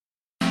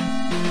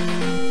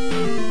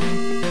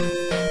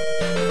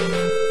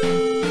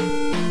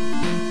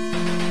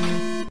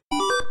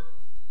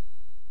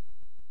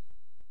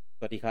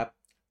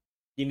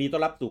ยินดีต้อ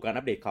นรับสู่การ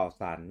อัปเดตข่าว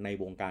สารใน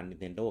วงการ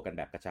Nintendo กันแ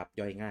บบกระชับ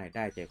ย่อยง่ายไ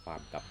ด้ใจควา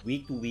มกับ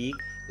Week to Week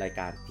ราย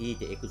การที่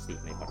จะ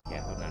Exclusive ในพอดแคส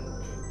ต์เท่านั้น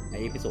ใน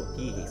เอพิโซด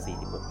ที่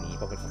46นี้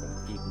ก็เป็นของผม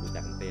ที่คุณรู้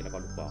จักกันเต้แล้วก็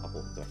ลูกบอลครับผ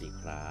มสวัสดี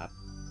ครับ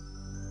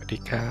สวัสดี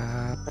ครั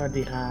บ สวัส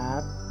ดีครั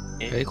บ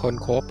เฮ้ยคน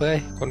ครบ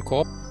คนคร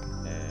บ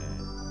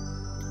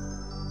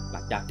ห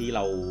ลังจากที่เร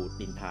า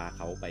ดินทาเ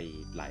ขาไป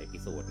หลายเอพิ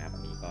โซดนะครับวั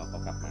นนี้ก็เขา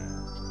กลับมา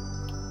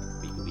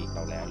Week to Week เร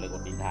าแล้วเลิกอ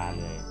ดดินทา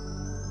เลย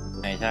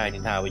ใช่นิ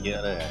นทาไปเยอะ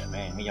เลยแ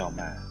ม่งไม่ยอม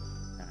มา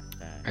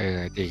ใช่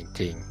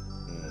จริง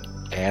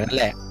แกนั่น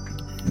แหละ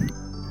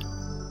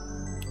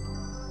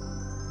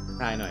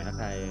ทายหน่อยถ้า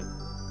ใคร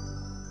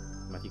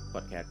มาที่พ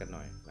อดแคสต์กันห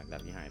น่อยหลังจา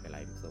กที่หายไปหลา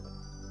ยเอพิโซด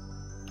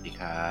สวัสดี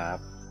ครับ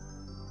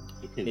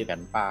คิดถึงกั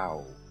นเปล่า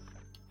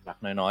รัก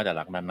น้อยๆแต่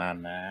รักนาน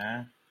ๆนะ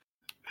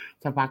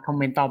สปักคอมเ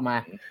มนต์ตอบมา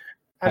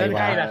อันนั้น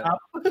ใกล้แล้วครับ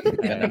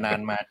นาน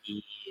ๆมาที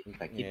แ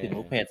ต่คิดถึง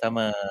ลูกเพจเสม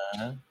อ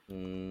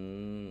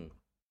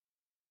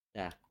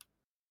จ้ะ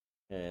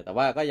แต่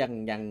ว่าก็ยัง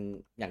อ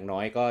ย่างน้อ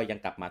ยก็ยั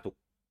งกลับมาทุก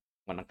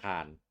วันอังคา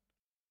ร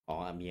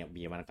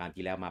มีวันอังคาร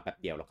ที่แล้วมาแป๊บ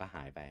เดียวแล้วก็ห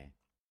ายไป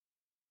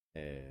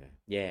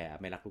แย่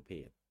ไม่รักทุกเพ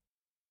จ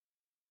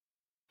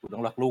กูต้อ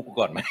งรักลูกกู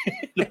ก่อนไหม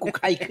ลูกกู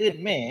ไข้ขึ้น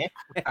แหม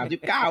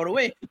39แล้วเ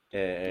ว้ย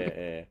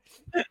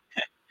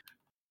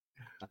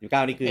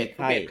39นี่คือ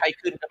ไข้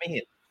ขึ้นก็ไม่เ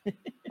ห็น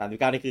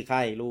39นี่คือไ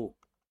ข้ลูก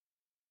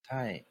ใ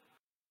ช่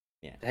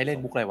เนี่ยจะให้เล่น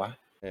มุกอะไรวะ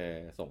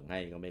ส่งให้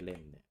ก็ไม่เล่น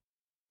เนี่ย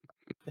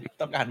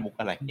ต้องการมุก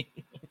อะไร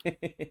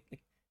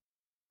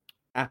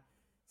อ่ะ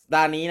สัปด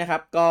าห์นี้นะครั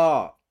บก็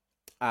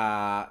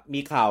มี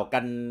ข่าวกั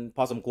นพ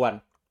อสมควร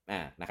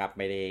นะครับไ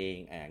ม่ได้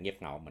เงียบ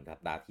เหงาเหมือนสั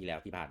ปดาห์ที่แล้ว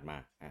ที่ผ่านมา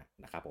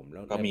นะครับผม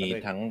ก็มี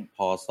ทั้งพ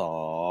ศ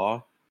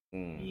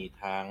มี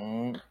ทั้ง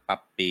ปรั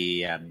บเปลี่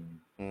ยน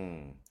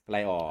ไล่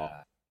ออก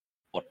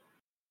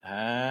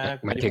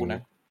ไม่ถึงน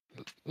ะ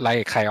ไล่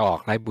ใครออก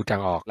ไล่บูจั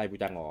งออก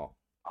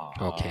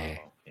โอเค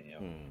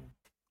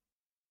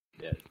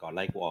เดี๋ยวก่อนไ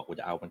ล่กูออกกู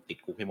จะเอามันติด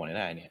คุกให้หมด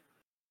ได้เนี่ย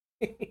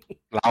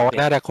เรา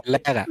น่าจะคนแร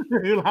กอ่ะ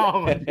เรา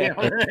เหมือนเดียว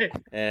เลย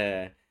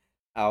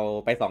เอา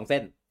ไป2เส้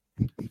น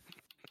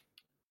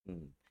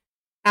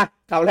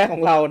ข่าวแรกข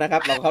องเรานะครั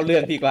บเราเข้าเรื่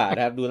องดีกว่าน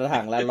ะครับดูท่าท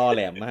างแล้วล่อแห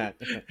ลมมาก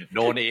โด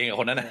นเองกับ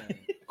คนนั้นนะ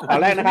ข่าว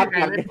แรกนะครับ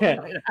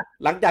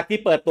หลังจากที่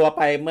เปิดตัวไ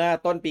ปเมื่อ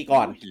ต้นปีก่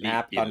อนนะค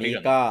รับตอนนี้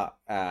ก็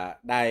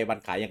ได้วัน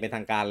ขายอย่างเป็นท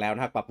างการแล้วน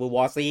ะครับกับ World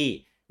War C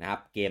นะครับ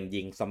เกม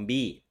ยิงซอม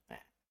บี้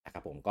นะครั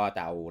บผมก็จ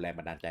ะเอาแรง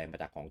บันดาลใจมา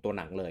จากของตัว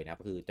หนังเลยนะครั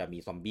บคือจะมี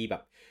ซอมบี้แบ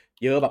บ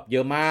เย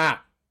อะมาก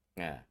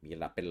มี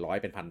เป็นร้อย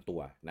เป็นพันตั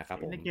วนะครับ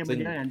ผมในเกมมัน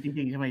เยอะงั้นจ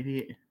ริงๆใช่ไหมพี่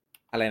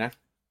อะไรนะ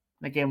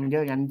ในเกมมันเยอ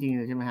ะงั้นจริง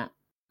ใช่ไหมฮะ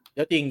เย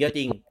อะจ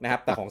ริงนะครั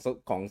บแต่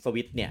ของส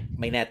วิตเนี่ย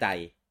ไม่แน่ใจ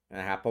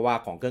นะครับเพราะว่า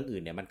ของเครื่องอื่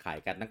นเนี่ยมันขาย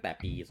กันตั้งแต่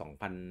ปี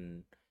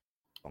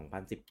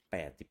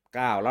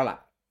2018-19แล้วล่ะ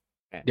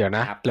เดี๋ยวน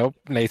ะแล้ว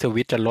ในส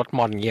วิตจะลดม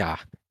อนงี้เหรอ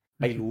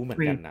ไม่รู้เหมือน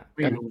กันนะ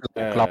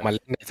เรามาเ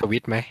ล่นในสวิ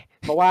ตไหม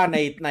เพราะว่า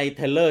ในเ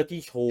ทรลเลอร์ที่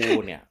โช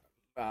ว์เนี่ย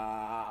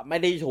ไม่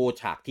ได้โชว์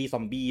ฉากที่ซ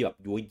อมบี้แบบ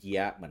ยั่วเยี้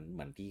ยเห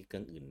มือนที่เครื่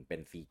องอื่นเป็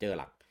นฟีเจอร์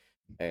หลัก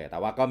แต่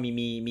ว่าก็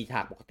มีฉ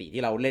ากปกติ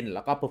ที่เราเล่นแ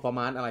ล้วก็เพอร์ฟอร์แม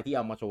นซ์อะไรที่เอ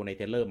ามาโชว์ในเ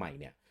ทรลเลอร์ใหม่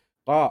เนี่ย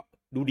ก็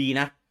ดูดี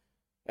นะ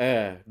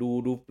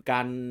ดูก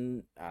าร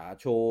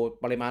โชว์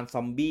ปริมาณซ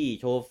อมบี้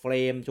โชว์เฟร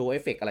มโชว์เอ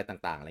ฟเฟกต์อะไร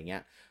ต่างๆอะไรเงี้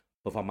ย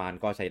เพอร์ฟอร์แมนซ์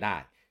ก็ใช้ได้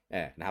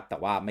นะครับแต่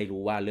ว่าไม่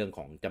รู้ว่าเรื่องข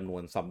องจำนว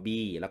นซอม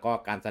บี้แล้วก็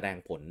การแสดง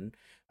ผล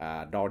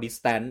ดอร์ดิส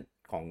แตนต์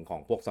ขอ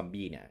งพวกซอม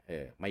บี้เนี่ย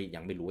ยั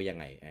งไม่รู้ว่ายัง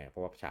ไงเพรา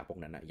ะว่าฉากพวก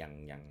นั้น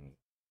ยัง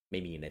ไม่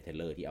มีในเทรลเ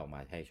ลอร์ที่เอามา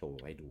ให้โช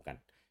ว์ให้ดูกัน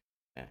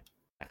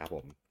นะครับผ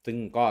มซึ่ง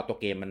ก็ตัว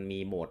เกมมันมี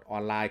โหมดออ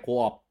นไลน์โค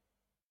ออป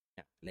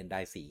เล่นได้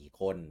4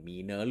คนมี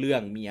เนื้อเรื่อ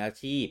งมีอา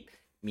ชีพ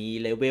มี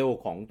เลเวล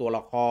ของตัวล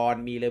ะคร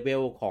มีเลเว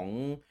ลของ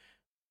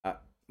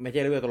ไม่ใช่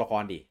เลเวลตัวละค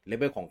รดิเล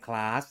เวลของคล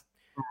าส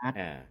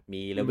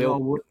มีเลเวล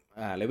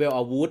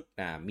อาวุธ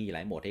มีหล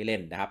ายโหมดให้เล่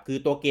นนะครับคือ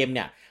ตัวเกมเ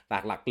นี่ย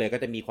หลักๆเลยก็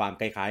จะมีความ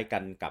คล้ายๆกั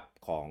นกับ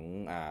ของ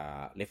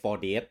Left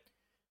 4 Dead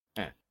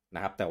น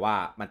ะครับแต่ว่า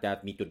มันจะ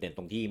มีจุดเด่นต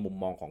รงที่มุม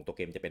มองของตัวเ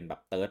กมจะเป็นแบ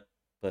บ third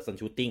person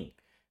shooting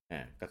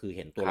ก็คือเ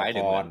ห็นตัวละค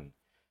ร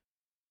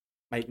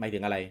ไม่ถึ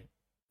งอะไร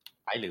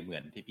คล้ายหรือเหมื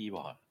อนที่พี่บ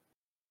อก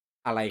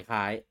อะไรค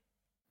ล้าย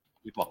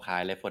ที่บอกคล้า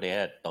ย Left 4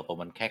 Dead ตัว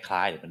มันแค่คล้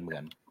ายหรือมันเหมื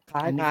อนค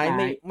ล้าย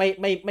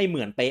ไม่เห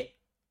มือนเป๊ะ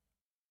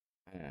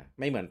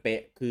ไม่เหมือนเป๊ะ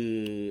คือ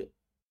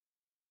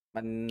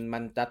มั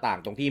นจะต่าง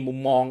ตรงที่มุม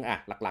มอง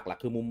หลัก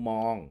คือมุมม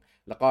อง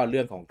แล้วก็เ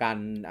รื่องของการ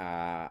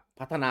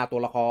พัฒนาตัว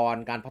ละคร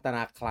การพัฒน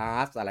าคลา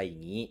สอะไรอย่า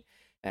งนี้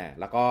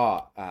แล้วก็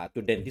จุ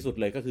ดเด่นที่สุด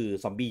เลยก็คือ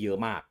ซอมบี้เยอะ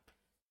มาก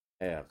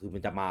คือมั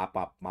นจะม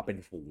าเป็น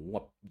ฝูงแบ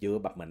บเยอะ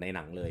แบบเหมือนในห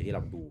นังเลยที่เร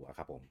าดูค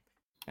รับผม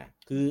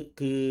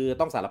คือ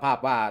ต้องสารภาพ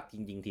ว่าจ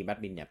ริงๆทีมแบด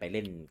มินเนี่ยไปเ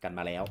ล่นกันม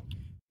าแล้ว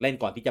เล่น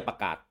ก่อนที่จะประ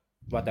กาศ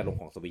ว่าจะลง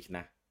ของ Switch น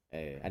ะ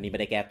อันนี้ไม่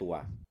ได้แก้ตัว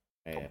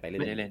ไปเล่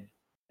น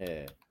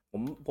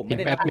ผมไม่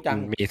ได้นับจัง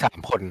มี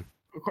3คน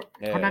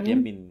คนนั้น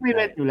ไม่เ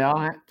ล่นอยู่แล้ว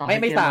ฮะ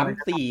ไม่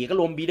3 4ก็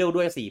รวมบีเดล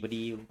ด้วย4พอ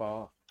ดีคุณปอ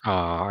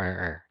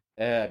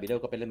บีเดล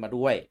ก็ไปเล่นมา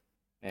ด้วย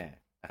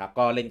นะครับ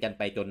ก็เล่นกันไ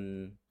ปจน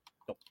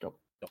จ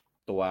บ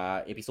ตัว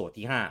เอพิโซด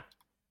ที่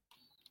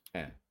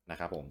5นะ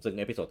ครับผมซึ่ง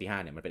เอพิโซดที่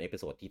5เนี่ยมันเป็นเอพิ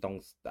โซดที่ต้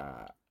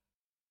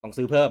อง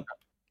ซื้อเพิ่ม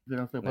คือ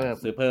ต้องซื้อเพิ่ม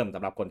ซื้อเพิ่มส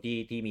ำหรับคน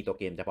ที่มีตัว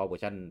เกมเฉพาะเวอ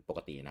ร์ชันปก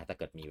ตินะถ้า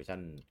เกิดมีเวอร์ชั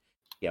น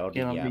เดี๋ยวดี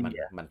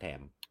มันแถ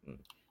ม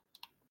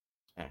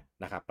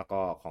นะครับแล้วก็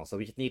ของ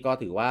Switch นี่ก็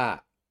ถือว่า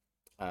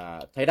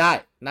ใช้ได้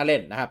น่าเล่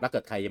นนะครับถ้าเกิ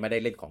ดใครยังไม่ได้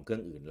เล่นของเครื่อ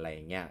งอื่นอะไรอ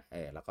ย่างเงี้ย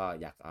แล้วก็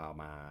อยากเอา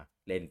มา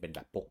เล่นเป็นแบ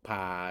บพกพ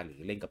าหรือ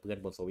เล่นกับเพื่อน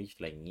บน Switch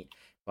อะไรอย่างงี้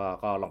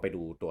ก็ลองไป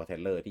ดูตัวเทร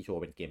ลเลอร์ที่โช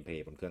ว์เป็นเกมเพล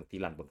ย์บนเครื่องที่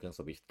รันบนเครื่อง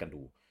Switch กัน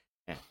ดู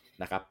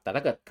นะครับแต่ถ้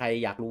าเกิดใคร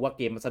อยากรู้ว่าเ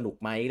กมมันสนุก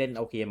ไหมเล่น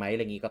โอเคไหมอะไ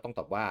รอย่างงี้ก็ต้องต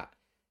อบว่า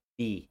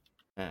ดี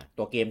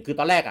ตัวเกมคือ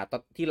ตอนแรก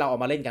ที่เราเอา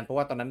มาเล่นกันเพราะ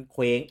ว่าตอนนั้นเค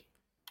ว้ง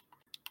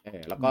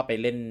แล้วก็ไป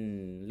เ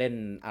ล่น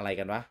อะไร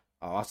กันวะ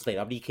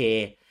State of Decay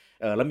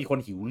แล้วมีคน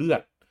หิวเลือ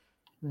ด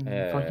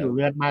เขาหิวเ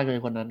ลือดมากเลย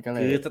คนนั้นก็เล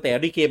ยคือ State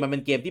of Decay มันเป็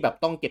นเกมที่แบบ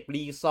ต้องเก็บ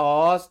รีซอ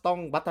สต้อง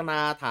พัฒนา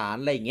ฐาน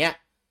อะไรอย่างเงี้ย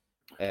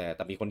แ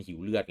ต่มีคนหิว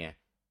เลือดไง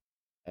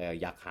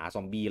อยากหาซ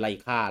อมบี้ไล่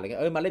ฆ่าอะไรเงี้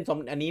ยมาเล่น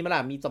อันนี้มาล่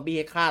ะมีซอมบี้ใ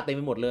ห้ฆ่าเต็มไ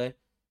ปหมดเลย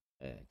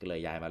ก็เลย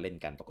ย้ายมาเล่น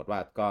กันปรากฏว่า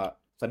ก็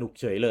สนุก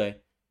เฉยเลย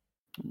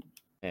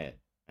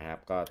นะครับ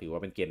ก็ถือว่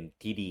าเป็นเกม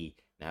ที่ดี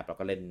นะครับเรา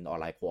ก็เล่นออน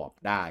ไลน์โคออป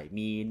ได้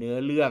มีเนื้อ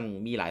เรื่อง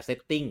มีหลายเซต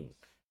ติ้ง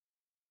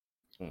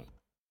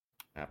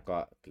นะครับก็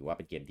ถือว่าเ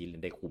ป็นเกมที่เล่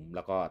นได้คุ้มแ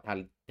ล้วก็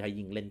ถ้า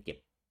ยิ่งเล่นเ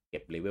ก็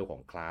บเลเวลขอ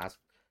งคลาส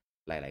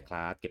หลายๆคล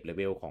าสเก็บเลเ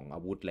วลของอา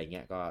วุธอะไรเ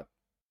งี้ยก็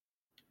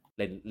เ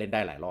ล่นได้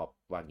หลายรอบ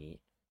ว่างี้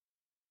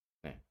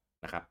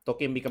นะครับตัวเ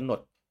กมมีกำหนด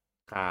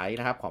ขาย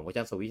นะครับของเวอร์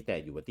ชันสวิชแต่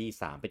อยู่วันที่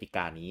3 พฤศจิก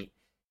ายนนี้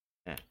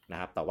นะ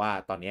ครับแต่ว่า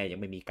ตอนนี้ยัง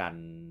ไม่มีการ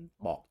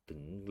บอกถึ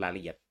งรายล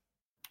ะเอียด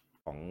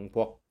ของพ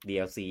วก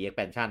DLC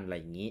expansion อะไร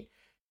อย่างนี้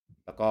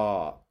แล้วก็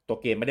ตัว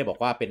เกมไม่ได้บอก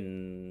ว่าเป็น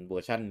เวอ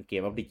ร์ชันเก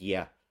ม of the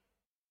year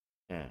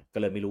ก็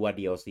เลยไม่รู้ว่า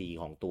DLC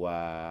ของตัว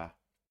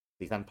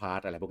Season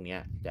Pass อะไรพวกนี้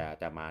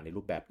จะมาใน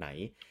รูปแบบไหน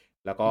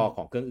แล้วก็ข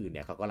องเครื่องอื่นเ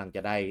นี่ยเขากำลังจ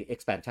ะได้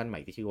expansion ใหม่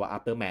ที่ชื่อว่า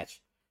Aftermatch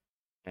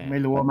ไม่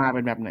รู้ว่ามาเ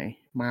ป็นแบบไหน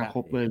มาคร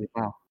บเลยหรือเป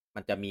ล่า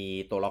มันจะมี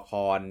ตัวละค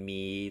ร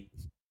มี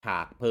ฉา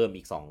กเพิ่ม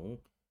อีก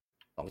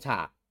2ฉ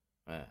าก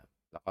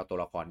แล้วก็ตัว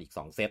ละครอีก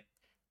2เซต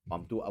พร้อ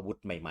มด้วยอาวุธ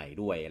ใหม่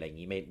ๆด้วยอะไรอย่าง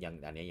นี้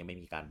อันนี้ยังไม่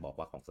มีการบอก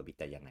ว่าของสวิต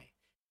จะยังไง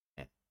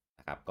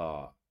นะครับก็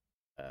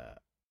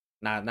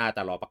น่าจ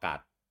ะรอประกาศ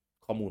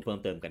ข้อมูลเพิ่ม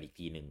เติมกันอีก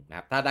ทีหนึ่งนะค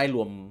รับถ้าได้ร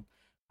วม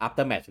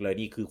after match เลย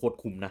นี่คือโคตร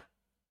คุ้มนะ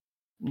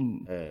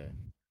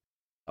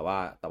แต่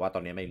ว่าตอ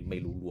นนี้ไม่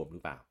รู้รวมหรื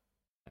อเปล่า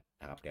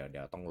นะครับเดี๋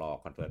ยวต้องรอ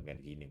คอนเฟิร์มกัน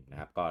อีกทีหนึ่งนะ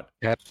ครับก็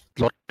แค่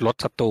ลด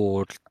ศัตรู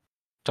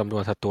จำนว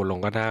นศัตรูลง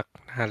ก็น่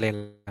าเล่น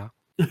แล้ว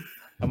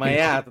ทำไม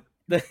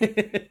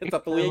ศั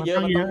ตรูเยอะ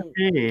ๆมัน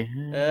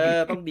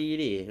ต้องดี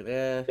ดิ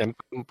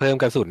เพิ่ม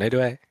กระสุนได้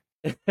ด้วย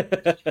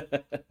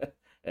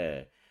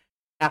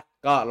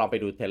ก็ลองไป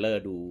ดูเทรลเลอ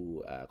ร์ดู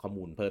ข้อ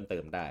มูลเพิ่มเติ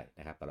มได้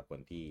นะครับสำหรับคน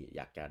ที่อ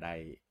ยากจะได้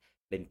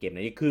เล่นเกม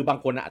นี้คือบาง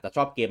คนอาจจะช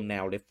อบเกมแน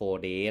ว Left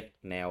 4 Dead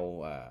แนว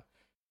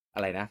อ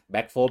ะไรนะ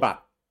Back 4 Blood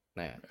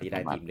ที่ได้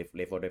ทีม Left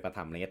 4 Dead มาท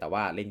ำอะไรเงี้ยแต่ว่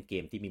าเล่นเก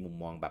มที่มีมุม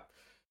มองแบบ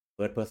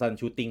First Person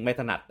Shooting ไม่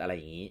ถนัดอะไรอ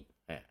ย่างนี้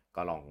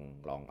ก็ล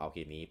องเอาเก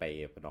มนี้ไป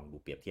ลองดู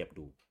เปรียบเทียบ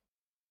ดู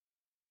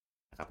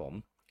นะครับผม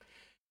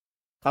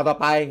ข่าวต่อ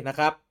ไปนะ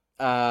ครับ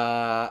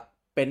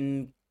เป็น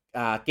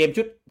เก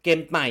ม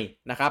ใหม่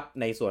นะครับ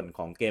ในส่วนข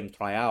องเกม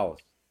Trials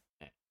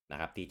นะ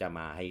ครับที่จะม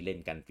าให้เล่น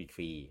กันฟ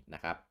รีๆน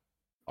ะครับ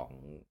ของ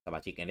สมา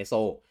ชิก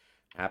NSO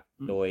นะครับ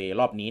โดย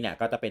รอบนี้เนี่ย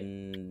ก็จะเป็น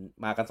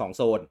มากัน2โ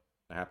ซน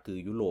นะครับคือ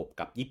ยุโรป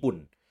กับญี่ปุ่น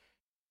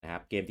นะครั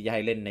บเกมที่จะใ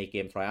ห้เล่นในเก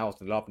ม Trials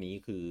ในรอบนี้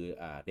คือ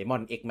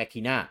Demon X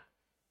Machina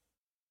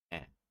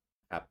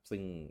ครับซึ่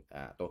ง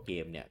ตัวเก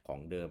มเนี่ยของ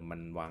เดิมมั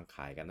นวางข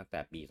ายกันตั้งแต่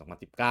ปี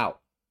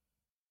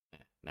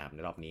 2019นะครับใน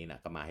รอบนี้นะ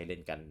ก็มาให้เล่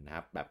นกันนะค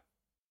รับแบบ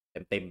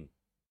เต็ม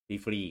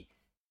ฟรี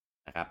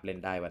ๆนะครับเล่น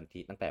ได้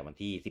ตั้งแต่วัน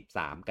ที่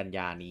13กันย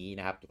านี้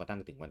นะครับจนกระทั่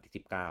งถึงวันที่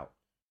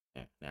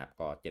19นะครับ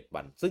ก็7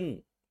วันซึ่ง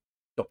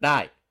จบได้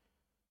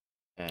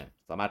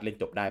สามารถเล่น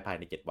จบได้ภาย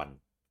ใน7วัน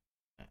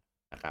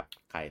นะครับ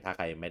ถ้าใ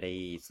ครไม่ได้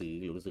ซื้อ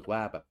หรือรู้สึกว่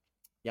าแบบ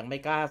ยังไม่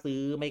กล้าซื้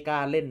อไม่กล้า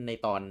เล่นใน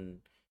ตอ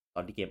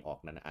นที่เกมออก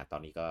นั้นตอ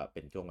นนี้ก็เ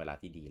ป็นช่วงเวลา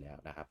ที่ดีแล้ว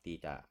นะครับที่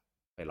จะ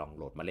ไปลองโ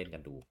หลดมาเล่นกั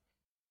นดู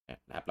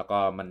นะครับแล้วก็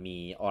มันมี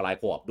ออนไลน์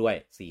โคออปด้วย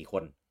4ค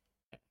น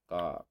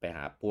ก็ไป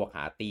ห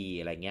าตี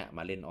อะไรเงี้ยม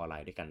าเล่นออนไล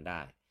น์ด้วยกันไ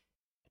ด้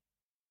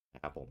น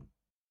ะครับผม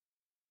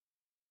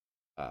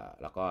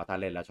แล้วก็ถ้า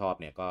เล่นแล้วชอบ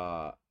เนี่ยก็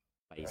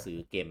ไปซื้อ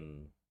เกม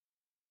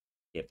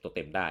ตัวเ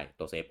ต็มได้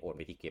ตัวเซฟโอนไ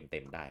ปที่เกมเต็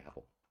มได้ครับผ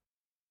ม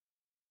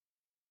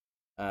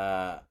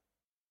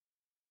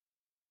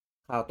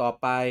ข่าวต่อ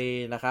ไป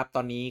นะครับต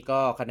อนนี้ก็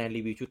คะแนน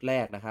รีวิวชุดแร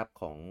กนะครับ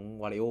ของ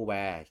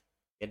WarioWare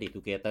Get It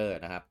Together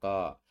นะครับก็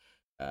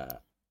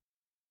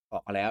อ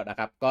อกมาแล้วนะค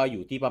รับก็อ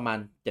ยู่ที่ประมาณ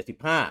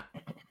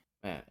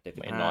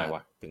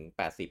75ถึง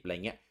80อะไร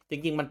เงี้ยจ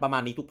ริงๆมันประมา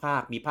ณนี้ทุกภา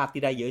คมีภาค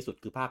ที่ได้เยอะที่สุด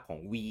คือภาคของ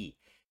V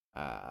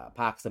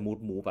ภาค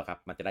Smooth Move ครับ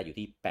มันจะได้อยู่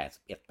ที่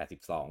81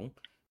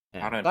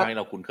 82ภาคนั้นที่เ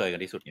ราคุ้นเคยกั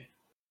นที่สุดไง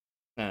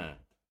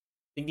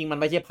จริงๆมัน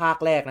ไม่ใช่ภาค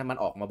แรกนะมัน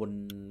ออกมาบน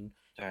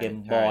เกม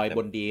บอยบ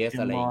น DS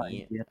อะไรอย่าง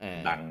งี้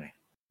ดังไง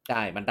ใ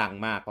ช่มันดัง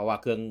มากเพราะว่า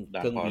เค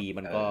รื่อง V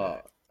มันก็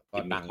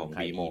ดังข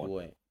ายดีด้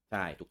วยใ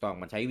ช่ถูกต้อง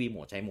มันใช้ V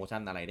Mode ใช้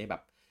motion อะไรได้แบ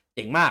บเ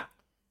จ๋งมาก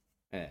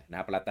นะค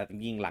รับแต่จ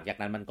ริงๆหลังจาก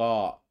นั้นมันก็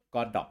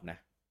ดรอ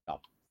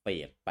ปเฟ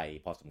ดไป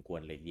พอสมควร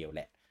เลยเดียวแ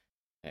หละ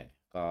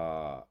ก็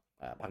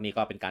ภาคนี้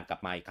ก็เป็นการกลับ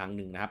มาอีกครั้งห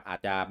นึ่งนะครับอาจ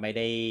จะไม่ไ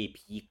ด้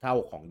พีคเท่า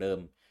ของเดิม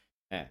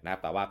นะครับ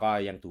แต่ว่าก็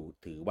ยัง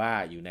ถือว่า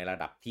อยู่ในระ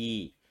ดับที่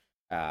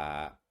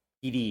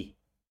ดี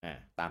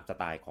ตามส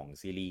ไตล์ของ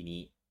ซีรีส์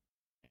นี้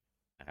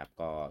นะครับ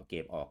ก็เก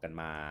มออกกัน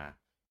มา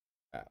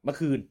เมื่อ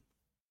คืน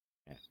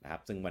นะครั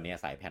บซึ่งวันนี้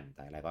สายแผ่นส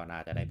ายอะไรก็น่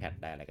าจะได้แผ่น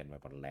ได้อะไรกันไป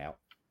หมดแล้ว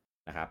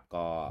นะครับ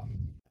ก็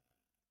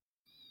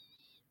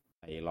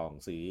ไปลอ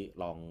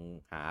ง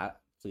หา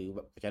ซื้อเว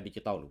อร์ชันดิ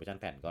จิตอลหรือเวอร์ชัน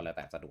แผ่นก็แล้วแ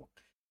ต่สะดวก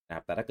นะค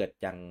รับแต่ถ้าเกิด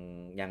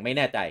ยังไม่แ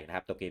น่ใจนะค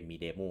รับตัวเกมมี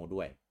เดโม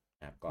ด้วย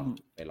นะครับก็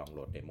ไปลองโหล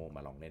ดเดโมม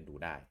าลองเล่นดู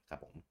ได้ครับ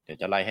ผมเดี๋ยว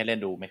จะไล่ให้เล่น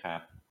ดูไหมครับ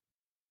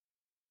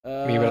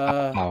มีเวลา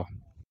เปล่า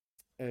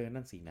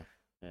นั่นสินะ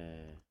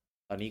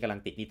ตอนนี้กำลัง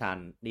ติดนิ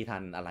ทา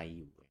นอะไรอ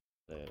ยู่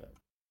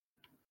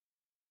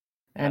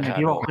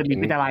ที่บอกคืนนี้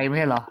เป็นอะไรไม่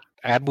ใช่เหรอ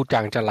แอดบูจั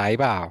งจะไลฟ์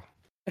เปล่า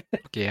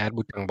โอเคแอด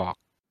บูจังบอก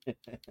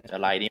จะ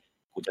ไลฟ์นี่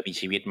กูจะมี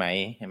ชีวิตไหม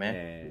ใช่ไหม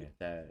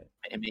ใช่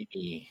ไม่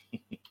มี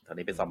ตอน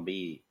นี้เป็นซอม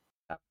บี้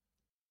ครับ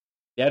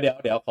เ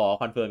ดี๋ยวขอ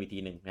คอนเฟิร์มอีกที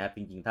หนึ่งนะครับจ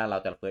ริงๆถ้าเรา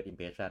จะ first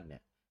impression เนี่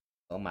ย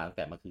ต้องมาตั้งแ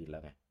ต่เมื่อคืนแล้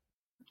วไง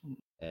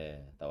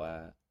แต่ว่า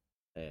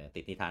ติ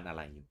ดนิทานอะไ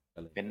รอยู่ก็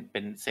เลยเป็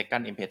น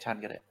second impression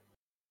ก็ได้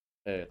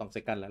ต้อง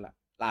second แล้วล่ะ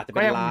อาจจะเป็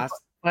น last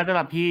ก็สำห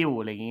รับพี่อยู่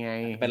อะไรอย่างเงี้ย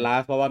เป็น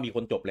last เพราะว่ามีค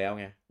นจบแล้ว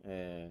ไง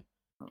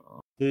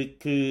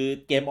คือ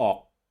เกมออก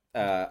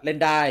เล่น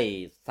ได้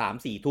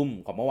 3-4 ทุ่ม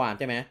ของเมื่อวาน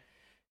ใช่ไหม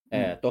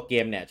ตัวเก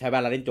มเนี่ยใช้เว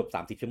ลาเล่นจบ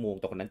30 ชั่วโมง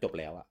ตัวคนนั้นจบ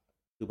แล้วอะ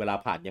คือเวลา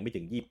ผ่านยังไม่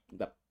ถึง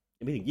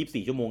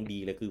24 ชั่วโมงดี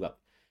เลยคือแบบ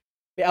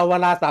ไปเอาเว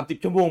ลา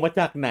30 ชั่วโมงมา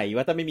จากไหนว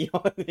ะถ้าไม่มี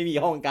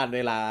ห้องการเว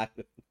ลา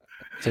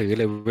ซื้อ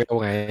เลยเวล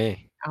ไง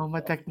เอาม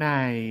าจากไหน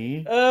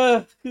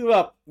คือแบ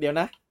บเดี๋ยว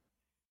นะ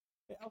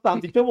เอา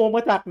30 ชั่วโมงม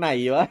าจากไหน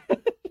วะ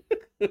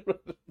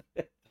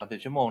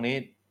30 ชั่วโมงนี้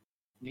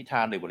นิท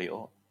านหรือวาริ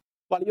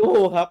โอ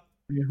ครับ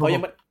เขายั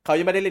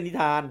งไม่ได้เล่นนิ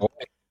ทาน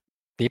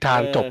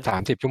จบ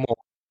30 ชั่วโมง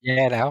แย่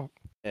แล้ว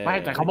ไม่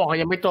แต่เขาบอกเขา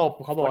ยังไม่จบ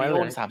เขาบอกว่าเ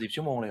ล่น30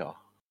 ชั่วโมงเลยเหรอ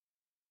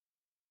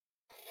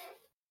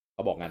เข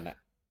าบอกงั้นนะ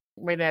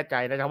ไม่แน่ใจ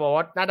แต่เขาบอก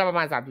ว่าน่าจะประม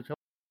าณ30 ชั่ว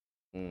โมง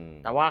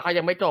แต่ว่าเขา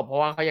ยังไม่จบเพรา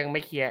ะว่าเขายังไ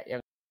ม่เคลียร์ยัง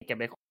เก็บ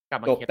ไปกลับ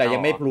มาจบแต่ยั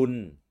งไม่พลุน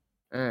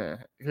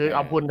คือเอ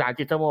าพลุน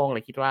30 ชั่วโมงเล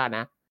ยคิดว่าน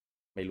ะ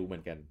ไม่รู้เหมื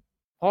อนกัน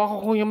เพราะเขา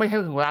คงยังไม่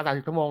ถึงเวลา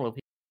30 ชั่วโมงหรอก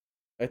พี่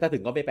ถ้าถึ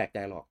งก็ไม่แปลกใจ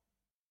หรอก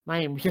ไม่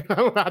ใช่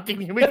เวลาจริง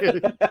ยังไม่ถึง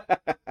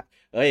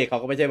เขา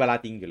ก็ไม่ใช่เวลา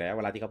จริงอยู่แล้วเ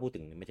วลาที่เขาพูดถึ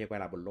งไม่ใช่เว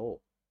ลาบนโลก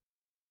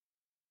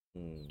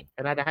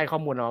น่าจะให้ข้อ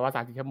มูลมาว่า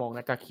30 ชั่วโมง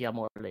น่าจะเคลียร์ห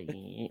มดอะไรอย่าง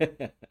นี้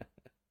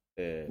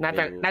น่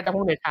าจะ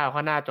พูดในข่าวเข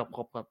าน่าจบค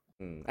รบครับ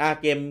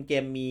เก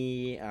มมี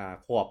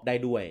โคออปได้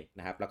ด้วย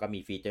นะครับแล้วก็มี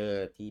ฟีเจอ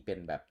ร์ที่เป็น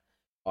แบบ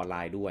ออนไล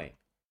น์ด้วย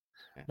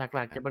ห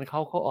ลักๆจะเป็นเข้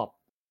าโคออป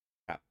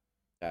ครับ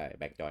ใช่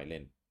แบกจอยเล่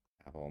น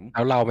ครับผมแ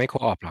ล้วเราไม่โค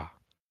ออปหรอ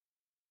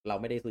เรา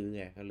ไม่ได้ซื้อ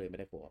ไงก็เลยไม่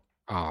ได้โคออป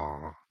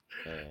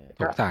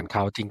สงสารเข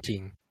าจริ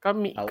งๆก็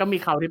มี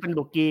เขาที่เป็น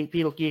ลูกกี้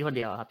พี่ลูกกี้คนเ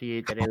ดียวครับที่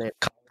จะได้เล่น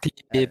ที่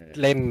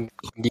เล่น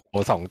คนเดียว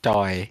2 จ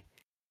อย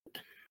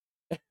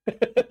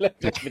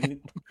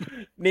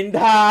นินท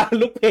า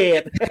ลูกเพ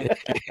จ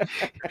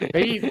เ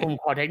ฮ้ยผม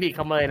ขอเทคนิคเข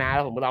าเลยนะ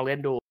ผมลองเล่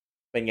นดู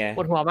เป็นไงป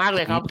วดหัวมากเ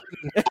ลยครับ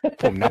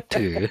ผมนับ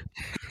ถือ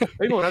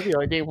ผมนับถื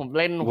อจริงผม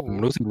เล่นผม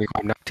รู้สึกมีคว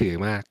ามนับถือ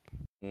มาก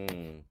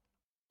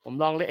ผม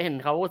ลองเล่นเห็น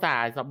เขาสา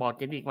ยสปอร์ต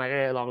เทคนิคมาก็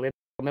เลยลองเล่น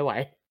ไม่ไหว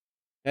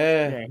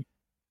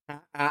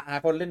หา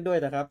คนเล่นด้วย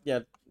นะครับอย่า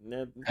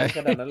ข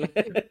นาดนั้นเลย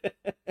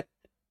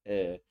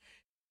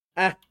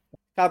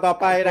ข่าวต่อ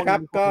ไปนะครับ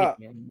ก็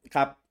ค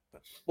รับ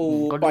ปู่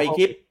ปล่อยค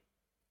ลิป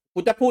กู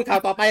จะพูดข่า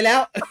วต่อไปแล้ว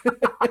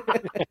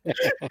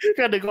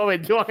ก็ดึงมาเป็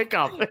นช่วงให้ก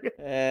ลับ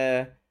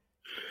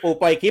ปู่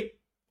ปล่อยคลิป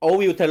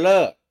Overview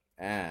Trailer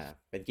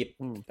เป็นคลิป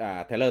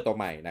Trailer ตัว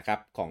ใหม่นะครับ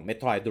ของ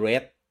Metroid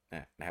Dread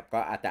นะครับก็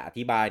อาจจะอ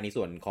ธิบายใน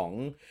ส่วนของ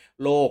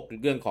โลก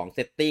เรื่องของ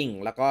setting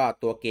แล้วก็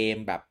ตัวเกม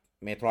แบบ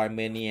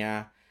Metroidvania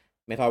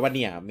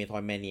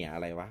อ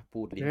ะไรวะพู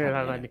ดลิ้น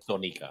พันโซ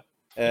นิกอ่ะ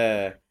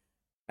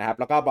นะครับ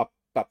แล้วก็แ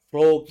บบโฟ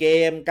ล์เก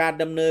มการ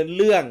ดำเนินเ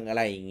รื่องอะไ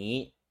รอย่างนี้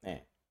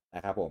น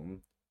ะครับผม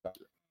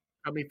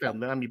ก็มีเสริม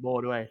เรื่องAmiibo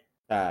ด้วย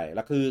ใช่แ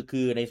ล้ว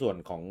คือในส่วน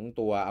ของ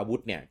ตัวอาวุ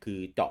ธเนี่ยคือ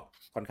เจาะ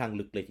ค่อนข้าง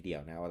ลึกเลยทีเดีย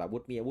วนะอาวุ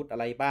ธมีอาวุธอะ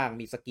ไรบ้าง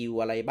มีสกิล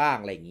อะไรบ้าง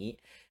อะไรอย่างนี้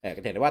ก็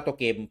เห็นได้ว่าตัว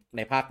เกมใ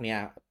นภาคเนี้ย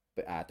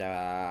อาจจะ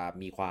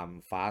มีความ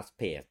fast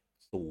pace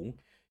สูง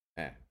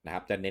นะค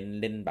รับจะเน้น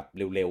เล่นแบบ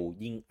เร็ว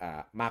ๆยิ่ง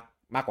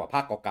มากกว่าภ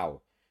าคเก่า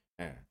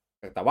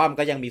ๆแต่ว่ามัน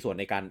ก็ยังมีส่วน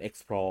ในการ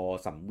explore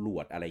สำรว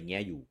จอะไรเงี้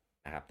ยอยู่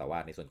นะครับแต่ว่า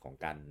ในส่วนของ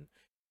การ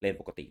เล่น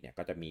ปกติเนี่ย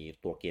ก็จะมี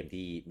ตัวเกม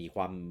ที่มีค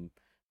วาม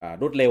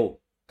รวดเร็ว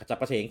กระฉับ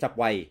กระเฉงฉับ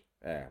ไว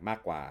มาก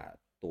กว่า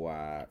ตัว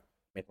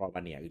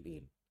Metroidvania อื่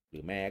นๆหรื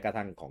อแม้กระ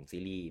ทั่งของซี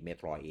รีส์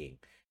Metroid เอง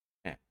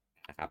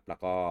นะครับแล้ว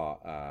ก็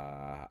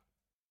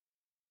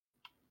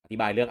อธิ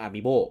บายเรื่อง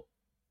Amiibo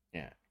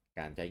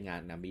การใช้งา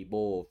น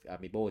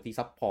Amiibo ที่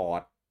ซัพพอร์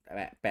ต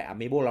แปะ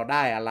Amiibo เราไ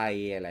ด้อะ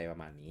ไรประ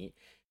มาณนี้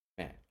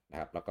นะ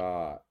ครับแล้วก็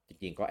จ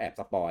ริงๆก็แอบ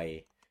สปอย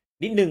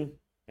นิดนึง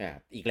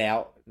อีกแล้ว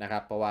นะครั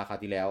บเพราะว่าคราว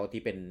ที่แล้ว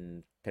ที่เป็น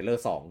เทเลอ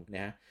ร์2น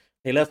ะฮะ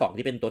เทเลอร์2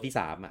ที่เป็นตัวที่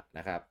3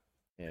นะครับ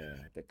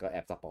แต่ก็แอ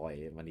บสปอย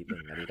มานิดนึ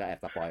งอันนี้ก็แอบ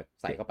สปอย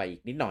ใส่เข้าไปอี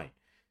กนิดหน่อย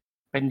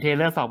เป็นเทเ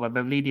ลอร์2แบบ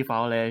Beverly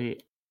Default เลยพี่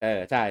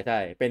ใช่ใช่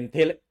เป็นเ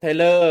ท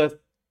เล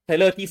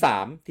อร์ที่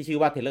3ที่ชื่อ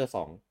ว่าเทเลอร์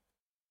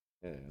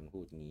2พู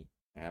ดอย่างนี้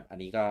นะครับอัน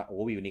นี้ก็โอเว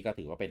อร์วิวนี้ก็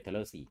ถือว่าเป็นเทเล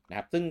อร์4นะค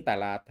รับซึ่งแต่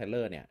ละเทเล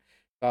อร์เนี่ย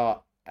ก็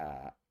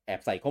แอ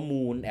บใส่ข้อ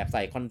มูลแอบใ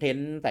ส่คอนเทน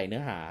ต์ใส่เนื้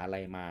อหาอะไร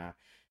มา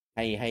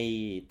ให้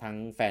ทั้ง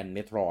แฟน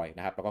Metroid น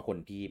ะครับแล้วก็คน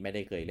ที่ไม่ไ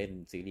ด้เคยเล่น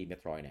ซีรีส์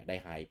Metroid เนี่ยได้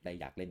ไฮป์ได้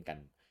อยากเล่นกัน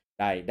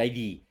ได้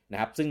ดีนะ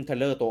ครับซึ่งเท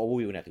เลอร์ตัว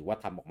Overview เนี่ยถือว่า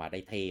ทำออกมาได้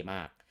เท่ม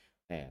าก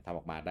ทำอ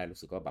อกมาได้รู้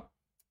สึกว่าแบบ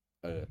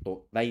ตัว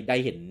ได้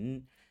เห็น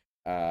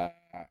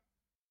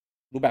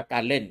รูปแบบกา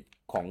รเล่น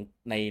ของ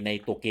ใน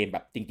ตัวเกมแบ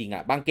บจริงๆอ่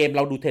ะบางเกมเ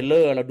ราดูเทเล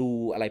อร์เราดู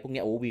อะไรพวก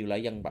นี้Overviewแล้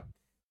วยังแบบ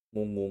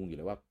งงอยู่เ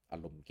ลยว่าอา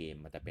รมณ์เกม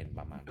มันจะเป็น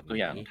ประมาณ ตัว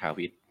อย่างทา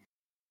วิท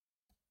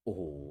โอ้โ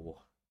ห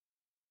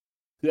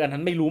คืออันนั้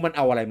นไม่รู้มันเ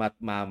อาอะไร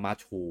มา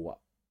โชว์อ่ะ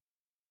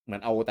เหมือ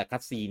นเอาแต่คั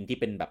ตซีนที่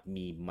เป็นแบบ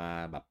มีมา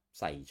แบบ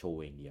ใส่โช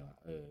ว์อย่างเดียว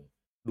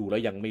ดูแล้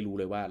วยังไม่รู้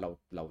เลยว่า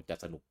เราจะ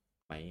สนุก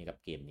ไหมกับ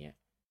เกมเนี้ย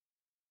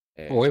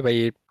โอ้ย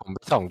ผม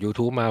ส่อง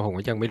YouTube มาผม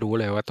ก็ยังไม่รู้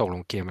เลยว่าตกล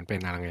งเกมมันเป็น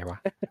อะไรไงวะ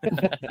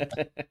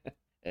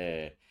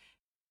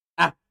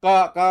อ่ะ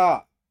ก็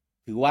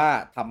ถือว่า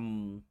ท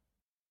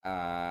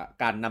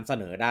ำการนำเส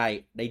นอ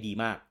ได้ดี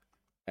มาก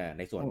ใ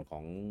นส่วนขอ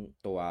ง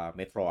ตัว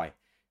Metroid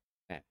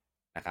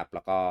นะครับแ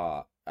ล้วก็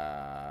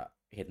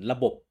เห็นระ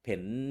บบเห็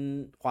น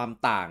ความ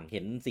ต่างเ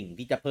ห็นสิ่ง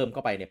ที่จะเพิ่มเข้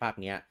าไปในภาค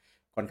เนี้ย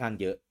ค่อนข้าง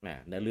เยอะ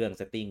เนื้อเรื่องเ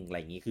ซตติ้งอะไร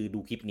อย่างนี้คือดู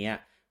คลิปเนี้ย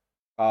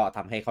ก็ท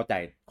ำให้เข้าใจ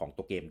ของ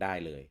ตัวเกมได้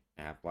เลย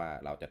นะครับว่า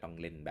เราจะต้อง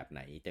เล่นแบบไห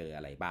นเจออ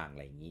ะไรบ้างอะ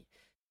ไรอย่างนี้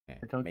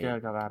ต้องเจอ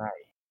กับอะไร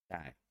ใ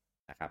ช่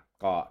นะครับ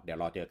ก็เดี๋ยว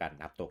รอเจอกันน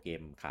ะครับตัวเก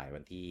มขาย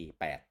วันที่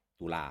8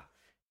 ตุลา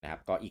นะครับ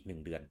ก็อีก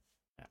1 เดือน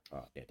ก็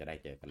เดี๋ยวจะได้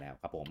เจอกันแล้ว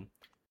ครับผม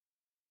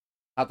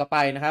เอาต่อไป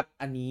นะครับ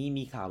อันนี้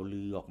มีข่าว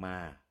ลือออกมา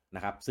น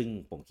ะครับซึ่ง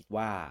ผมคิด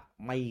ว่า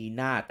ไม่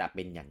น่าจะเ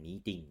ป็นอย่างนี้จ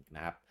ริงน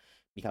ะครับ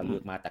มีข่าวลื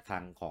อมาจากทา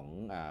งของ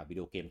วิ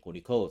ดีโอเกม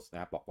Chronicles น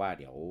ะครับบอกว่า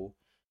เดี๋ยว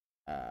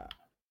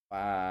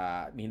ว่า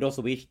Nintendo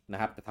Switch นะ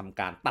ครับจะทำ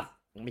การตัด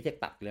ไม่ใช่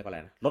ตัดเรียกว่าอะไร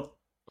นะลด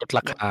ร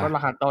าคาลดร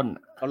าคาต้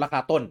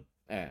น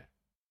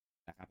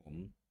นะครับผม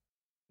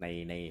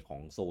ในขอ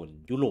งโซน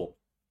ยุโรป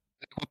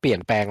ก็เปลี่ย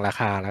นแปลงรา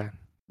คาแล้ว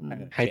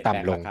ให้ต่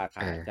ำลงราคาข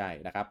ายใช่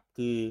นะครับ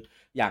คือ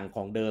อย่างข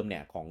องเดิมเนี่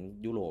ยของ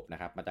ยุโรปนะ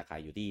ครับมันจะขาย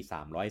อยู่ที่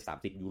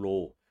330 ยูโร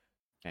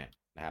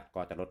นะครับ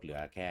ก็จะลดเหลือ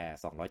แค่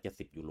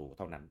270 ยูโรเ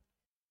ท่านั้น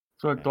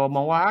ส่วนตัวม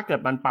องว่าถ้าเกิ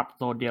ดมันปรับโ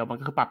ซนเดียวมัน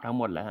ก็คือปรับทั้ง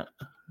หมดแล้วฮะ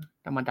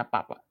ถ้ามันจะป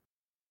รับ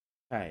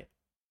ใช่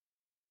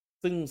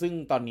ซึ่ง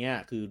ตอนนี้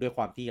คือด้วยค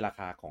วามที่รา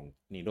คาของ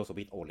Nintendo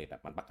Switch OLED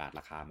มันประกาศ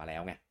ราคามาแล้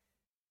วไง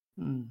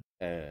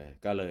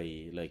ก็เ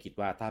ลยคิด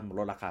ว่าถ้าล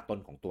ดราคาต้น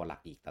ของตัวหลั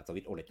กอีกแต่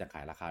Switch OLED จะข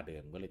ายราคาเดิ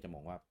มก็เลยจะม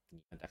องว่า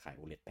มันจะขาย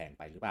OLED แพงไ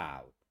ปหรือเปล่า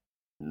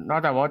นอ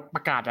กจากว่าป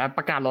ระก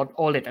าศลด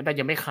OLED แต่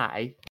ยังไม่ขาย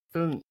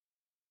ซึ่ง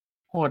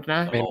โหดน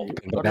ะ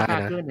ลดราคา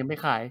ขึ้นยังไม่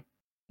ขาย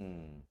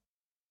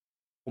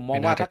ผมมอง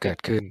ว่าถ้าเกิด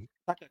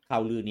ข่า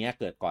วลือนี้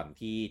เกิดก่อน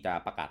ที่จะ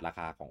ประกาศราค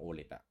าของ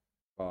OLED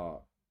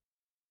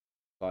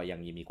ก็ยัง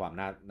มีความ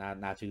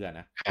น่าเชื่อ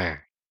นะ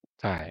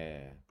ใช่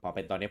พอเ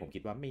ป็นตอนนี้ผมคิ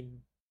ดว่าไม่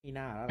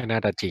น่าแล้วไม่น่า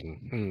จะจริง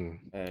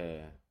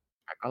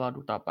ก็รอ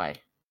ดูต่อไป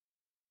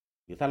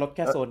หรือถ้าลดแ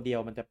ค่โซนเดียว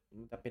มัน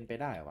จะเป็นไป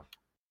ได้วะ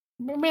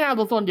ไม่น่า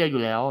ลดโซนเดียวอ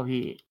ยู่แล้ว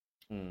พี่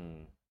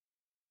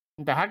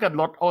แต่ถ้าเกิด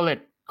ลด OLED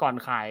ก่อน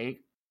ขาย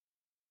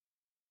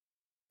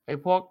ไอ้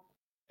พว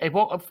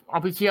ก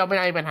Official ไม่ไ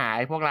ด้มีปัญหาไ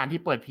อ้พวกร้าน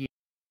ที่เปิดพี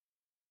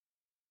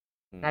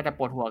น่าจะป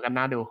วดหัวกัน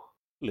น่าดู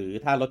หรือ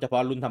ถ้าลดเฉพา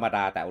ะรุ่นธรรมด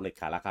าแต่ OLED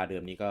ขายราคาเดิ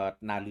มนี้ก็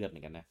น่าเลือดเหมื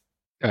อนกันนะ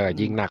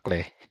ยิ่งหนักเล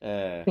ย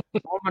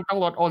เพราะมันต้อง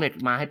ลด OLED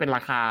มาให้เป็นร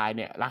าคาเ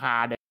นี่ยราคา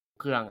เดิม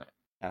เครื่อง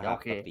โอ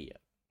เค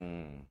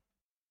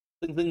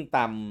ซึ่งต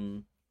าม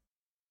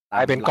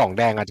เป็นกล่องแ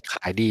ดงอาจจะข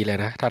ายดีเลย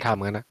นะถ้าท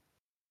ำกันนะ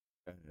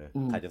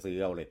ใครจะซื้อ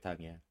OLED ทาง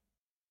เนี้ย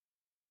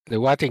หรื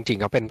อว่าจริง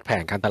ๆเขาเป็นแผ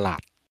นการตลา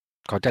ด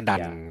เขาจะดั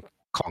น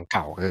ของเ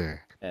ก่า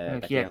แต่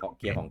เคลียร์ข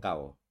องเก่า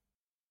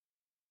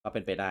ก็เป็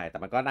นไปได้แต่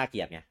มันก็น่าเก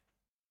ลียดไง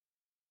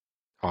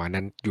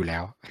นั้นอยู่แล้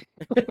ว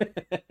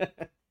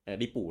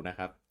ดิปู่นะค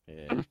รับ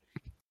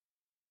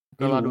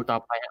ก็รอดูต่อ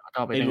ไป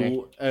ไม่รู้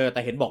แ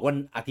ต่เห็นบอกว่า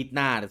อาทิตย์ห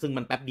น้าซึ่ง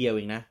มันแป๊บเดียวเ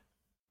องนะ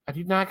อา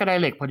ทิตย์หน้าก็ได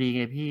เรกพอดีไ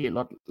งพี่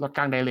รถก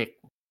ลางไดเรก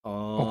โ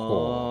อ้โห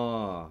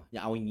อย่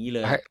าเอาอย่างนี้เล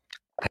ย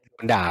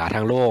มันด่าท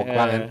างโลก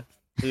ว่างั้น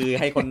คือ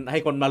ให้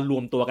คนมารว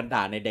มตัวกัน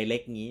ด่าในไดเร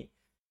กงี้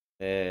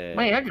ไ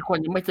ม่ถ้าเกิดคน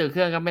ยังไม่ซื้อเค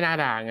รื่องก็ไม่น่า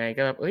ด่าไง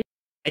ก็แบบ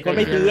ไอคนไ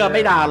ม่ซื้อไ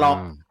ม่ด่าหรอก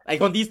ไอ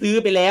คนที่ซื้อ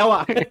ไปแล้วอ่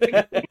ะ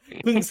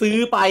เพิ่งซื้อ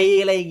ไป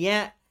อะไรอย่างเงี้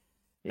ย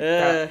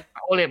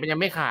OLED มันยัง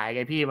ไม่ขายไ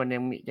งพี่มัน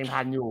ยัง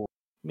ทันอยู่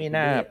ไม่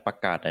น่าประ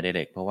กาศในเ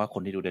ด็กเพราะว่าค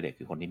นที่ดูเด็ก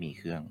คือคนที่มี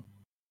เครื่อง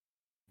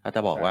ถ้าจ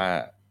ะบอกว่า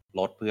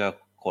ลดเพื่อ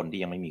คนที่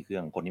ยังไม่มีเครื่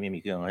องคนที่ไม่มี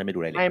เครื่องเขาจะไม่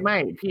ดูเด็กไม่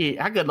พี่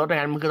ถ้าเกิดลดอย่า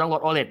งนั้นมันคือต้องล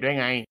ด OLED ด้วย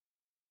ไง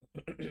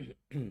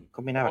ก็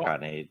ไม่น่าประกาศ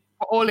ในเ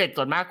พราะ OLED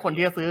ส่วนมากคน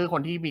ที่จะซื้อค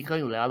นที่มีเครื่อ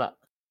งอยู่แล้วแหละ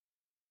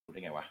รู้ไ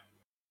ด้ไงวะ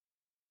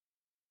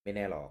ไม่แ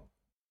น่หรอก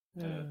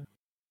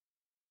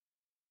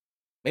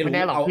ไม่แ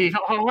น่หรอกพี่ข้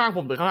างล่างผ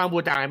มหรือข้างล่างบู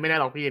จางไม่แน่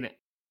หรอกพี่เนี่ย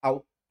เอา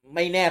ไ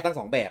ม่แน่ทั้ง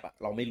2แบบ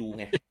เราไม่รู้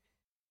ไง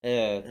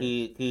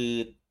คือ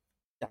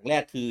จากแร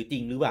กคือจริ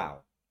งหรือเปล่า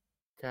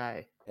ใช่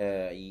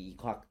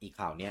อีก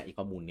ข่าวเนี้ยอีก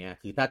ข้อมูลเนี้ย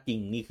คือถ้าจริง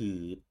นี่คือ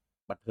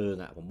บันเทิง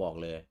ผมบอก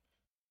เลย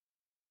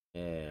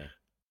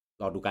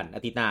รอดูกันอ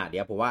าทิตย์หน้าเดี๋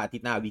ยวผมว่าอาทิต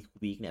ย์หน้า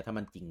วีคเนี่ยถ้า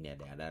มันจริงเนี่ยเ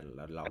ดี๋ยว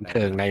เรา บัน ได้ เ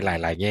ทิงในห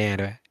ลาย ๆ แง่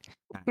ด้วย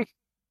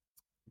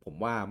ผม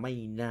ว่าไม่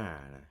น่า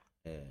นะ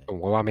ผม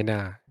ก็ว่าไม่น่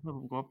า ผ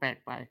มก็แปลก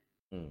ไป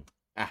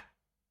อ่ะ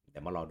เดี๋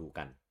ยวมารอดู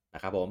กันน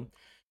ะครับผม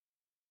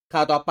ข่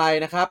าวต่อไป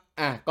นะครับ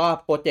ก็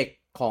โปรเจกต์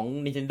ของ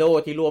Nintendo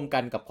ที่ร่วมกั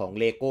นกับของ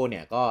Lego เนี่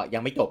ยก็ยั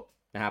งไม่จบ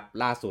นะครับ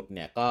ล่าสุดเ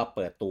นี่ยก็เ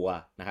ปิดตัว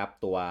นะครับ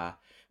ตัว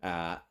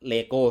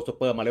Lego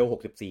Super Mario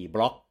 64 บ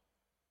ล็อก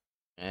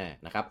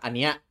นะครับอันเ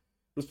นี้ย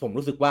ผม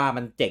รู้สึกว่า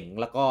มันเจ๋ง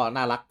แล้วก็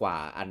น่ารักกว่า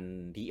อัน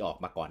ที่ออก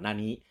มาก่อนหน้า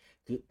นี้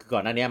คือก่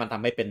อนหน้านี้มันท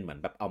ำให้เป็นเหมือน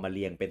แบบเอามาเ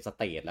รียงเป็นส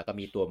เตจแล้วก็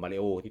มีตัวมาริ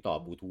โอที่ต่อ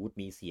บลูทูธ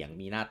มีเสียง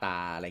มีหน้าตา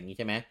อะไรอย่างนี้ใ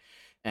ช่ไหม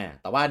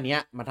แต่ว่าอันเนี้ย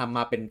มันทำม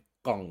าเป็น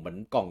กล่องเหมือน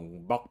กล่อง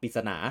บล็อกปริศ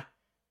นา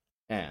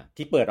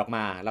ที่เปิดออกม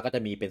าแล้วก็จะ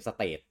มีเป็นส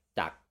เตจ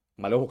จาก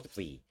มาริโอ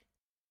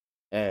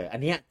64อัน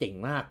เนี้ยเจ๋ง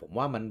มากผม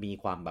ว่ามันมี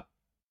ความแบบ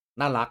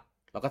น่ารัก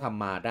แล้วก็ท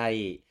ำมาไ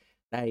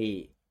ด้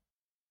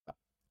แบบ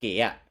เก๋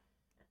อะ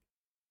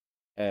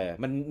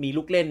มันมี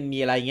ลูกเล่นมี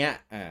อะไรเงี้ย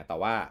แต่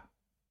ว่า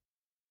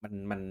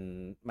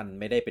มัน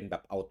ไม่ได้เป็นแบ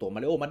บเอาตัวมา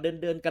ริโอมาเ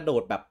ดินกระโด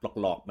ดแบบ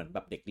หลอกๆเหมือนแบ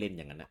บเด็กเล่นอ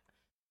ย่างนั้นนะ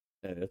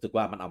รู้สึก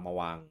ว่ามันเอามา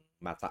วาง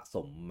มาสะส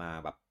มมา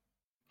แบบ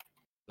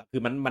คื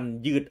อมัน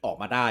ยืดออก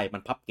มาได้มั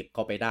นพับเก็บเข้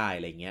าไปได้อ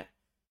ะไรเงี้ย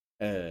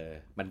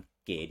มัน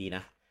เก๋ดีน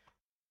ะ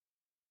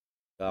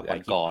ก็ปล่อ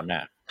ยก่อนน่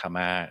ะทำม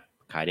า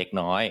ขายเด็ก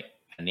น้อย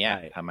อันเนี้ย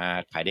ทำมา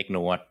ขายเด็กหน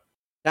วด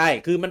ใช่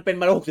คือมันเป็น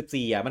มาริโอ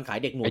64มันขาย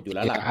เด็กหนวดอยู่แ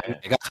ล้วล่ะ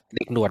ก็เ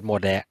ด็กหนวดหม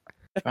ดแหละ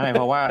ไม่เ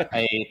พราะว่าไ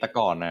อ้ตะ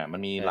ก่อนน่ะมั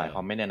นมีหลายค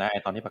อมเมนต์เนี่ยนะไ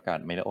อ้ตอนที่ประกาศ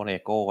Mario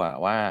Lego อ่ะ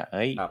ว่าเ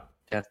ฮ้ย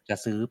จะ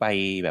ซื้อไป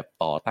แบบ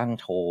ต่อตั้ง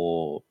โชว์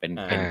เป็น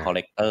คอลเล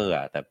กเตอร์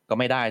อ่ะแต่ก็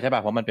ไม่ได้ใช่ป่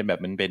ะเพราะมันเป็นแบบ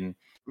มันเป็น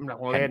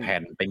แผ่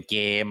นเป็นเก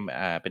ม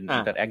เป็นอิ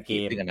นเตอร์แอคที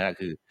ฟซึ่งอันนั้น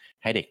คือ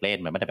ให้เด็กเล่น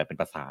มันไม่ได้แบบเป็น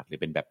ปราสาทหรือ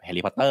เป็นแบบแฮร์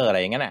รี่พอตเตอร์อะไร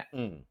อย่างเงี้ยน่ะ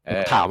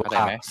ถามว่า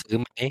ซื้อ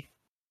ไหม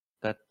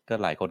ก็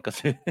หลายคนก็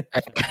ซื้อ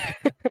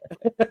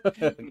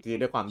คือ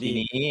ด้วยความ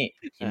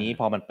ทีนี้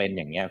พอมันเป็นอ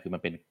ย่างเงี้ยคือมั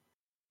นเป็น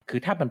คือ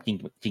ถ้ามัน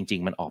จริ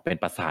งมันออกเป็น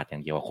ปราสาทอย่า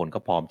งเดียวคนก็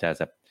พร้อมจ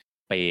ะ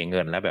เปย์เ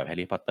งินแล้วแบบแฮร์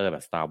รี่พอตเตอร์แบ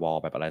บ Star Wars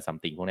แบบอะไรซัม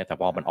ติงพวกนี้แต่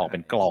พอมันออกเป็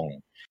นกล่อง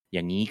อ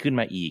ย่างนี้ขึ้น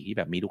มาอีกที่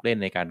แบบมีลูกเล่น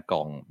ในการก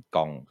ล่อ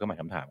งก็หมาย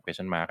คำถาม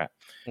question mark อ่ะ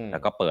แล้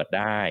วก็เปิดไ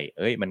ด้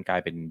มันกลา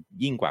ยเป็น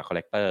ยิ่งกว่าคอลเ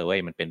ลกเตอร์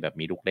มันเป็นแบบ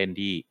มีลูกเล่น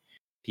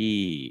ที่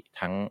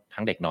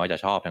ทั้งเด็กน้อยจะ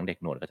ชอบทั้งเด็ก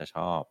หนวดก็จะช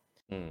อบ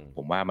ผ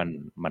มว่า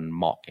มันเ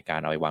หมาะกับการ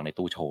เอาไปวางใน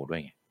ตู้โชว์ด้ว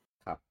ยไง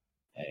ครับ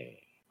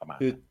ประมาณ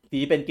คือ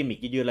ที่เป็นกิมมิ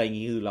คยืดอะไรอย่าง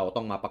นี้คือเรา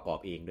ต้องมาประกอบ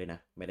เองด้วยนะ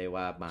ไม่ได้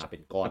ว่ามาเป็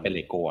นก้อนเป็นเ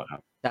ลโก้ครั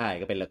บใช่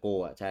ก็เป็นเลโก้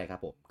ใช่ครับ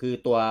ผมคือ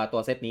ตั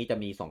วเซตนี้จะ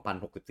มี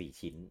 2,064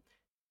 ชิ้น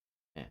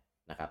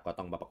นะครับก็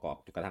ต้องมาประกอบ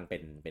จนกระทั่งเ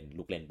ป็น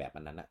ลูกเล่นแบบ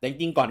นั้นนะแต่จ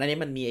ริงๆก่อนหน้านี้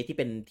มันมีไอ้ที่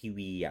เป็นที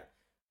วี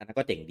อันนั้น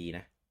ก็เจ๋งดีน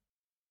ะ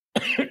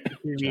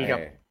ทีวีกับ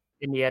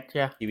NES ใ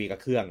ช่ทีวีกับ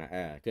เครื่อง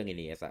เครื่อง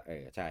NES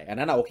ใช่อัน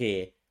นั้นโอเค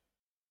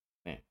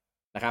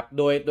นะครับ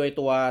โดย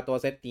ตัว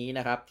เซตนี้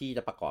นะครับที่จ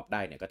ะประกอบไ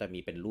ด้เนี่ยก็จะมี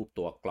เป็นรูป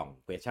ตัวกล่อง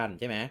question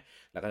ใช่ไหม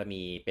แล้วก็จะ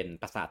มีเป็น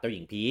ปราสาทเจ้าห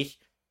ญิงพีช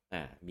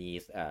มี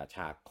ฉ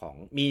ากของ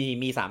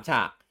มี3ฉ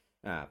าก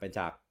เป็นฉ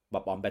ากบ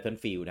อมแบทเทิล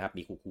ฟิลด์นะครับ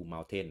มีคูเม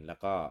ลเทนแล้ว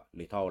ก็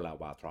Little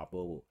Lava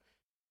Trouble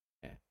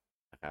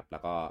นะครับแล้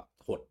วก็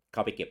หดเข้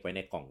าไปเก็บไว้ใน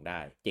กล่องได้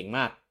เจ๋งม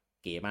าก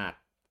เก๋มาก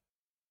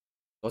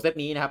ตัวเซต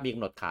นี้นะครับมีกำ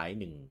หนดขาย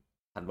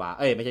1 ธันวา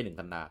ไม่ใช่1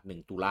 ธันวา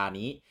1 ตุลา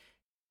นี้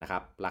นะครั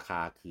บราคา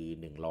คือ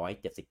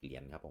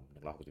$170ครับผม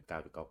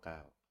$169.99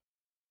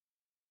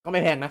ก็ไ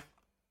ม่แพงนะ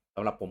ส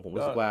ำหรับผม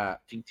รู้สึกว่า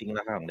จริงๆ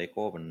ราคาของเลโ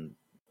ก้มัน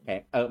แพง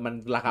มัน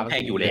ราคาแพ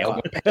งอยู่แล้ว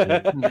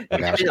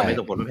ไม่จำเป็น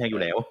ส่งผลมันแพงอ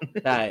ยู่แล้ว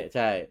ใ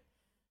ช่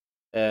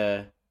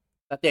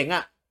แต่เจ๋ง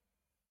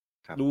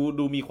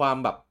ดูมีความ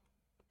แบบ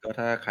ก็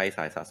ถ้าใครส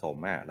ายสะสม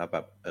แล้วแบ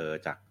บ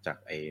จาก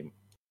ไอ้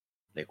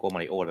เลโก้มา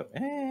ริโอแบบ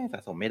สะ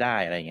สมไม่ได้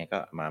อะไรเงี้ยก็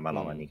มาล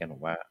องอันนี้กันผ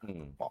มว่า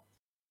เหมาะ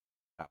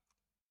ครับ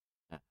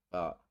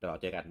ก็เดี๋ยวเรา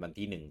เจอกันวัน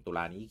ที่1 ตุล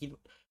านี้คิด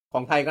ข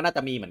องไทยก็น่าจ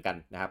ะมีเหมือนกัน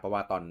นะครับเพราะว่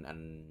าตอนอัน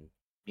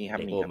เ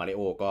ลโก้มาริโ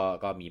อ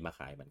ก็มีมาข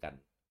ายเหมือนกัน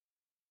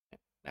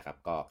นะครับ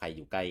ก็ใครอ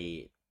ยู่ใกล้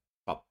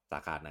ช็อปสา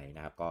ขาไหนน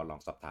ะครับก็ลอง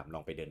สอบถามล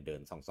องไปเดิ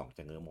นส่องจ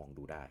ะเงื้อมอง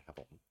ดูได้ครับ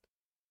ผม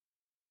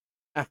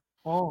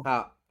ถ้า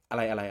อะไ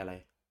ร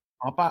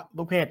ป่ะ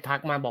ลูกเพจทัก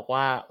มาบอก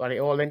ว่ามาริ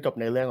โอเล่นจบ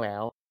ในเรื่องแล้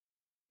ว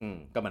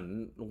ก็เหมือน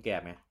ลุงแก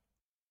ไหม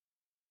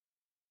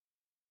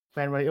แฟ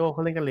นมาริโอเข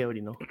าเล่นกันเร็ว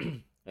ดิเนาะ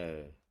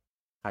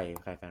ใคร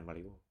แฟนมา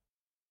ริโอ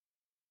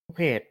ลูก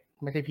เพจ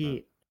ไม่ใช่พี่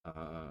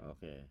โอ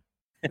เค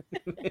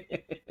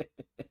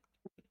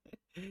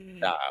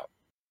ดาว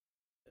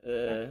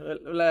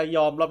เวลาย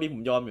อมรอบนี้ผ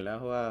มยอมอยู่แล้ว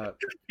เพราะว่า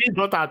พี่โน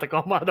ตาแต่ก็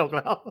มาดกแ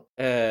ล้ว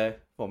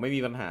ผมไม่มี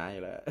ปัญหาอ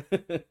ยู่แล้ว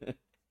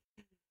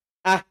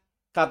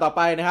ข่าวต่อไ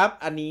ปนะครับ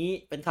อันนี้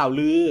เป็นข่าว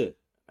ลือ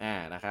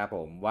นะครับผ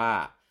มว่า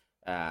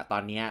ตอ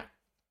นนี้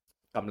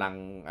กำลัง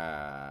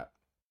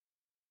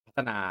พัฒ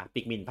นา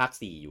ปิกมินภาค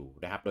4อยู่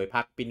นะครับโดย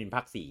ปิกมินภ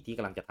าค4ที่ก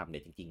ำลังจะทำเนี่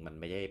ยจริงๆมัน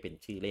ไม่ได้เป็น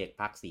ชื่อเลข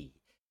ภาค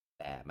4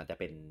แต่มันจะ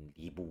เป็น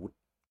รีบูท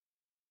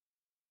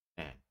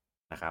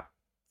นะครับ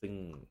ซึ่ง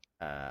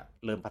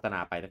เริ่มพัฒนา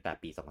ไปตั้งแต่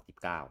ปี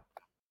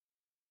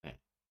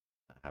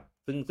2019นะครับ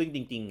ซึ่งจ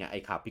ริงๆไอ้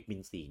ข่าวปิกมิ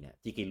น4เนี่ย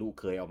จิกิรุ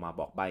เคยเอามา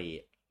บอกใบ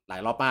หลา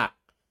ยรอบมาก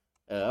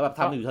แบบท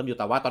ำอยู่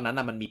แต่ว่าตอนนั้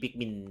นมันมีปิก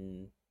มิน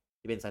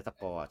ที่เป็นไซส์ส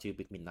กอร์ชื่อ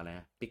ปิกมินอะไร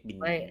นะปิกมิน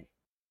ไม่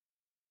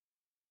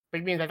ปิ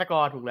กมินไซส์สกอ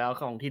ร์ถูกแล้ว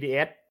ของ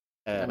TDS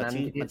มัน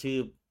ชื่อ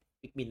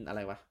ปิกมินอะไร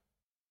วะ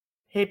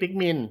เฮ้ปิก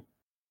มิน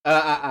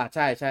ใ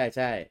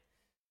ช่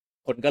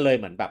คนก็เลย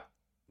เหมือนแบบ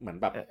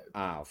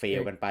เฟ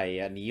ลกันไป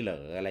อันนี้เหร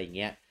ออะไรเ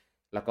งี้ย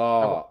แล้วก็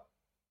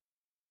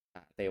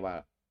เตว่า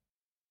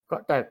ก็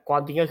แต่ควา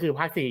มจริงก็คือ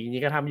ภาค4จริ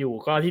งๆก็ทำอยู่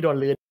ก็ที่โดน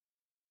ลื่น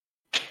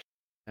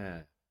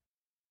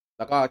แ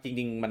ล้วก็จ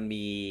ริงๆมัน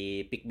มี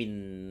ปิกมิน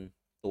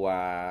ตัว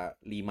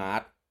รีมา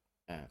ร์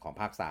ของ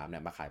ภาค3เนี่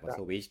ยมาขายบน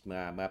Switch เ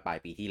มื่อปลาย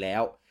ปีที่แล้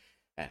ว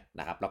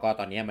นะครับแล้วก็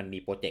ตอนนี้มันมี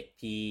โปรเจกต์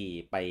ที่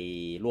ไป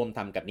ร่วมท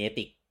ำกับ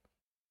Niantic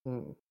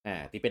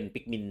ที่เป็นปิ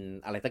กมิน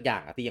อะไรสักอย่า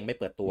งที่ยังไม่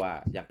เปิดตัว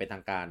อย่างเป็นท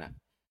างการ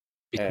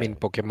ปิกมิน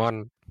โปเกมอน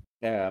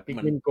ปิก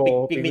มินโก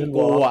ปิกมินโก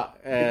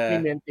ปิ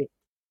กมินติก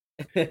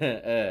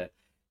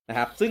นะค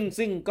รับ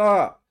ซึ่งก็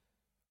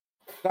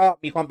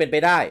มีความเป็นไป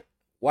ได้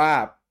ว่า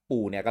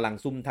ปู่เนี่ยกำลัง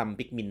ซุ่มทำ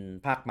ปิกมิน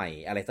ภาคใหม่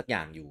อะไรสักอย่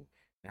างอยู่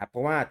นะครับเพร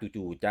าะว่า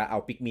จู่ๆจะเอา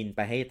ปิกมินไป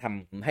ใ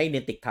ห้เน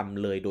ติกท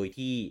ำเลยโดย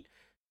ที่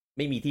ไ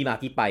ม่มีที่มา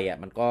ที่ไป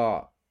มันก็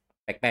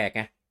แปลกๆไ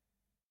ง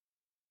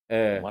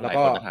แล้ว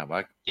ก็ถามว่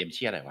าเกมเ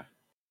ชี่ยอะไรวะ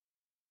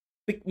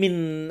ปิกมิน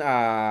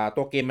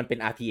ตัวเกมมันเป็น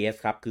RTS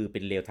ครับคือเป็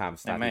น real time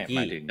strategy ห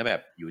มายถึงก็แบ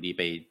บอยู่ดีไ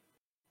ป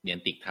เนียน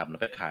ติกทำแล้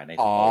วไปขายใน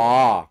ค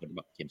นแ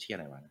บบเกมเชี่ยอ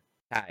ะไรวะ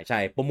ใช่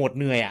โปรโมท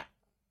เหนื่อย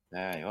ใ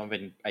ช่เพราะมันเป็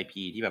น IP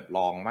ที่แบบล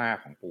องมาก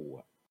ของปู่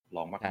ล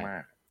องมา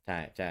กๆใ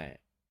ช่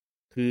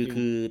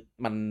คือ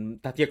มัน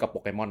ถ้าเทียบกับโป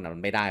เกมอนมั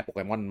นไม่ได้โปเก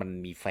มอนมัน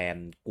มีแฟน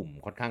กลุ่ม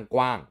ค่อนข้างก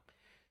ว้าง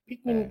ปิก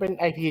มินเป็น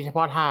IP เฉพ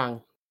าะทาง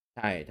ใ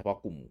ช่เฉพาะ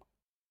กลุ่ม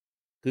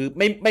คือ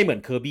ไม่เหมือน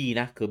เคอร์บี้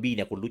นะเคอร์บี้เ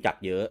นี่ยคนรู้จัก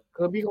เยอะเค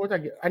อร์บี้คนรู้จั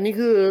กเยอะอันนี้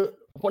คือ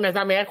คนในซ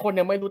าแมสคน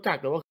ยังไม่รู้จัก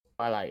เลยว่า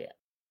อะไร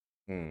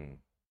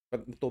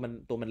ตัว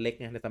มันเล็ก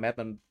ไงในซาแมส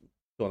มัน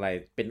ตัวอะไร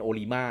เป็นโอ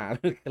ลิมา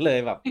เลย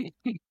แบบ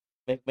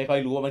ไม่ค่อย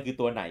รู้ว่ามันคือ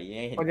ตัวไหน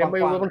เห็นไ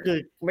ม่รู้ว่ามันคือ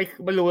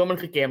ไม่รู้ว่ามัน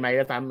คือเกมอะไร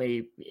จะตามไอ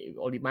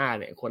โอลิมา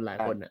เนี่ยคนหลาย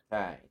คนใ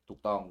ช่ถูก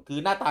ต้องคือ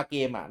หน้าตาเก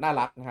มน่า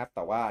รักนะครับแ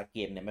ต่ว่าเก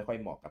มเนี่ยไม่ค่อย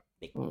เหมาะกับ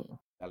เด็ก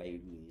อะไร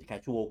หรือแคช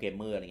ชวลเกมเ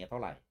มอร์อะไรเงี้ยเท่า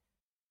ไหร่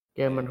เก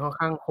มมันค่อน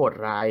ข้างโหด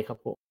ร้ายครับ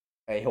ผม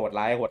โหด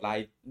ร้าย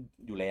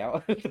อยู่แล้ว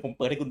ผมเ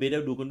ปิดให้คุณเบส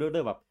ดูคุณด้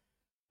วยแบบ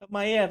ทำไม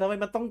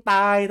มันต้องต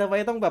ายทำไม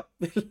ต้องแบบ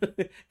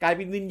กลายเ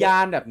ป็นวิญญา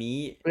ณแบบนี้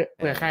เ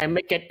ผื่อใครไ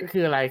ม่เก็ตก็คื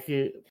ออะไรคื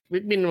อวิ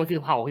ตมินมันคือ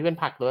เผ่าที่เป็น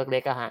ผักตัวเ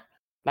ล็กๆฮะ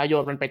เราโย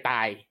นมันไปต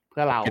ายเ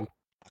พื่อเรา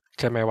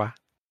ใช่ไหมวะ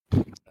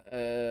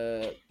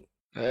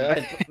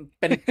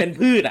เป็น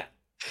พืช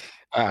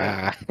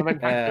มันเป็น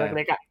ผักตัวเ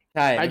ล็กใ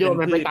ช่เราโยน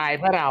มันไปตาย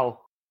เพื่อเรา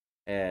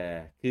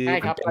คือใช่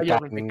ครับเราโย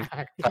นมันไ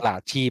ปตลา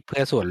ดชีพเพื่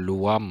อส่วนร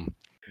วม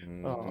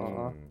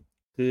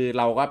คือ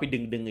เราก็ไป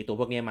ดึงไอ้ตัว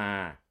พวกนี้มา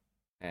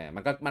มั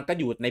นก็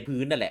อยู่ในพื้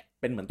นนั่นแหละ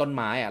เป็นเหมือนต้นไ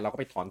ม้เราก็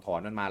ไปถอน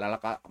มันมาแล้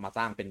วก็มาส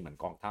ร้างเป็นเหมือน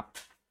กองทัพ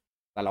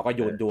แล้วเราก็โ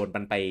ยน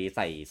มันไปใ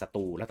ส่ศัต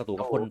รูแล้วศัตรู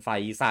ก็พ่นไฟ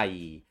ใส่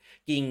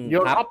กิ่งโย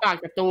นเข้าปาก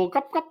ศัตรูก๊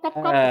อบ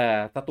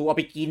ศัตรูเอา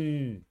ไปกิน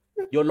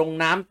โยนลง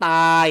น้ำต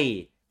าย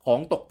ของ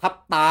ตกทับ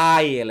ตา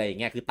ยอะไรอย่าง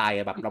เงี้ยคือตาย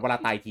แบบเวลา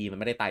ตายทีมัน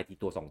ไม่ได้ตายที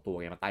ตัว2ตัว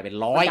ไงมันตายเป็น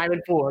100ตายเป็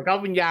นฝูงก็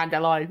วิญญาณจะ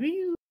ลอย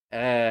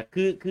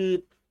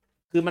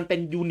คือมันเป็น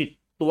ยูนิต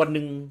ตัวห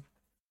นึ่ง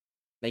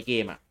ในเก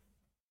ม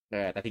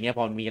แต่ทีเนี้ยพ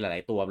อมีหล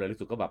ายๆตัวเลยรู้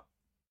สึกก็แบบ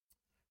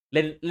เ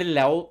ล่นแ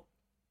ล้ว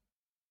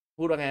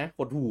พูดว่าไง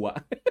หดหู่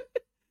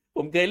ผ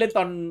มเคยเล่น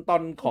ตอ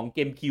นของเก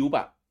มคิวบ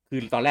คือ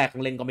ตอนแรกครั้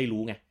งเล่นก็ไม่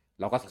รู้ไง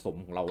เราก็สะสม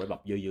ของเราไว้แบ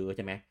บเยอะๆใ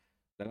ช่ไหม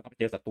แล้วก็ไป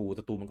เจอศัต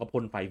รูมันก็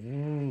พ่นไฟ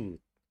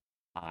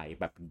ตาย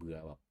แบบเบื่อ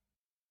แบบ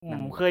ผ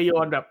มเคยโย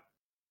นแบบ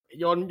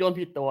โยน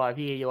ผิดตัว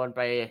พี่โยนไ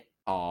ป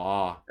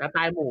แล้วต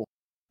ายหมู่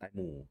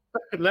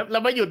แล้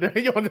วไม่หยุด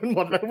โยนจนหม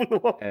ดแล้วไม่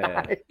รู้ว่าต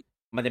าย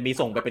มันจะมี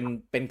ส่งไป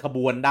เป็นขบ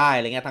วนได้อ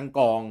ะไรเงี้ยทั้งก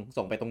อง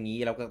ส่งไปตรงนี้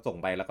แล้วก็ส่ง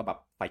ไปแล้วก็แบบ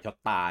ไฟช็อต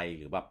ตายห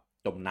รือแบบ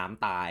จมน้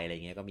ำตายอะไร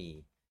เงี้ยก็มี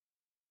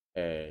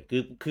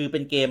คือเป็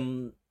นเก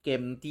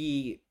มที่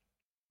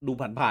ดู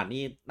ผ่านๆ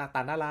นี่หน้าต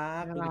าน่ารั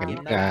กเป็นเกม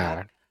น่า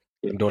รัก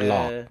โดนหล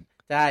อก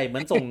ใช่เหมื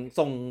อน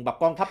ส่งแบบ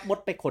กองทัพมด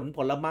ไปขนผ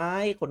ลไม้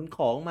ขนข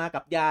องมา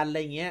กับยานอะไร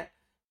เงี้ย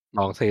ล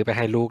องซื้อไปใ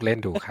ห้ลูกเล่น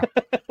ดูครับ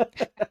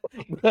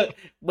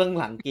เบื้อง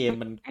หลังเกม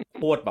มันโ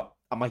คตรแบบ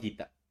อมหิต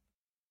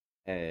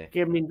เก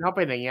มมินเขาเ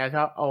ป็นอย่างเงี้ยช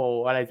อบโอ้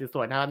อะไรส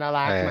วยๆน่า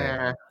รักมา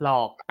หล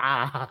อกตา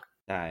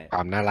ใช่คว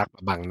ามน่ารัก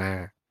บังหน้า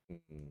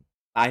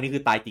ตายนี่คื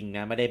อตายจริงน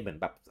ะไม่ได้เหมือน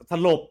แบบส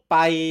ลบไป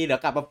เดี๋ยว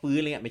กลับมาฟื้น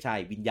อะไรเงี้ยไม่ใช่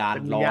วิญญาณ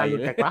ลอยหลุด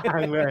จากร่า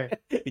งเลย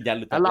วิญญาณ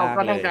หลุดจากร่างแล้วเรา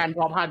ก็ต้องการเพ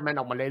าะพันธุ์มัน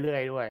ออกมาเรื่อ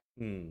ยๆด้วย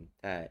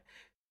ใช่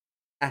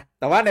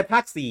แต่ว่าในภา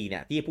ค4เนี่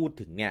ยที่พูด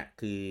ถึงเนี่ย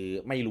คือ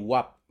ไม่รู้ว่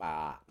า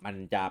มัน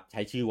จะใ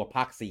ช้ชื่อว่าภ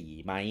าค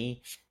4ไหม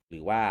หรื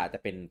อว่าจะ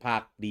เป็นภา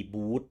ครี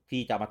บูท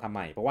ที่จะมาทำให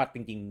ม่เพราะว่าจ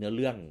ริงๆเนื้อเ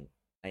รื่อง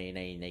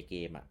ในเก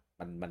ม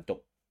มันจบ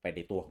ไปใน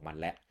ตัวของมัน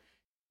แล้ว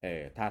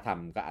ถ้าท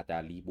ำก็อาจจะ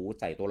รีบูท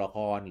ใส่ตัวละค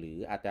รหรือ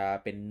อาจจะ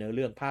เป็นเนื้อเ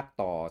รื่องภาค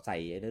ต่อใส่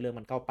เนื้อเรื่อง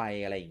มันเข้าไป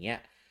อะไรอย่างเงี้ย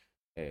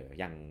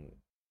ยัง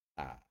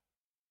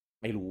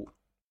ไม่รู้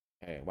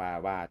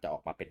ว่าจะออ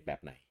กมาเป็นแบ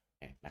บไหน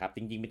นะครับจ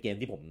ริงๆเป็นเกม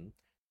ที่ผม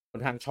ค่อ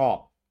นข้างชอบ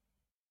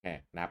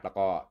นะครับแล้ว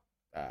ก็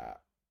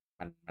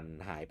มัน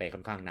หายไปค่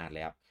อนข้างนานแ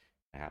ล้ว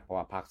นะครับเพราะ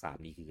ว่าภาค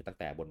3นี่คือตั้ง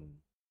แต่บน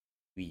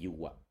Wii U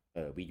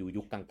Wii U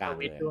ยุคกลางๆ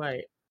เลยด้วย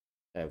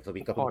สวิ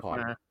ตก็เพิ่งพอร์ต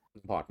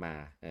พอร์ตมา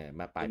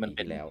มาปลายปี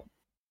ที่แล้ว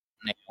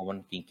แนวมัน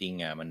จริง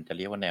ๆมันจะเ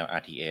รียกว่าแนว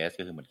RTS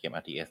ก็คือเหมือนเกม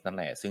RTS นั่น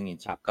แหละซึ่งจริง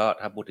ๆก็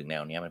ถ้าพูดถึงแน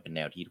วนี้มันเป็นแ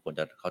นวที่คน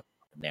จะเขา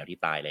แนวที่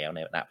ตายแล้วใน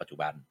ณปัจจุ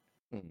บัน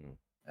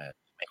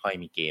ไม่ค่อย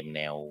มีเกมแ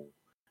นว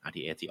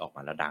RTS ที่ออกม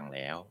าแล้วดังแ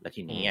ล้วและ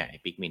ทีนี้ไอ้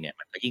Pikmin เนี่ย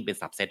มันก็ยิ่งเป็น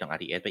ซับเซตของ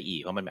RTS ไปอี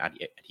กเพราะมันเป็น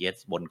RTS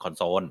บนคอนโ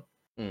ซล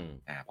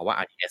เพราะว่า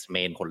RTS เม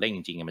นคนเล่นจ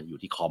ริงๆมันอยู่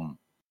ที่คอม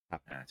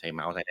ใช้เม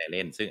าส์ใช้แต่เ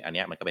ล่นซึ่งอันเ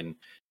นี้ยมันก็เป็น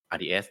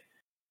RTS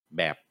แ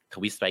บบท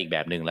วิสต์ไปอีกแบ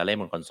บนึงแล้วเล่น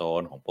บนคอนโซ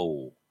ลของปู่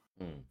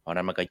เพราะ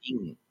นั้นมันก็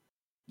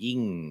ยิ่ง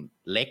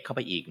เล็กเข้าไ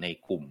ปอีกใน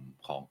กลุ่ม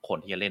ของคน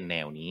ที่จะเล่นแน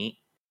วนี้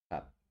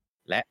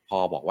และพอ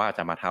บอกว่าจ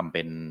ะมาทำเ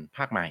ป็นภ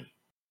าคใหม่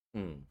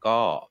ก็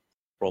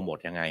โปรโมท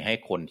ยังไงให้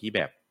คนที่แ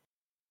บบ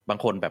บาง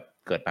คนแบบ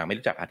เกิดมาไม่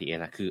รู้จัก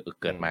RTS คือ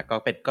เกิดมาก็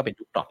เป็น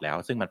ยุคดอทแล้ว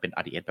ซึ่งมันเป็น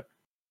RTS แบบ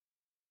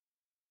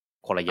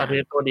คนละอย่าง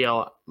RTS ตัวเดียว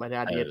อ่ะไม่ได้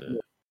RTS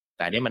แ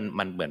ต่อันนี้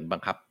มันเหมือนบั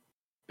งคับ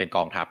เป็นก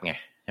องทัพไง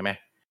ใช่ไหม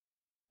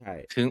ใช่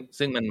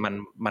ซึ่ง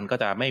มันก็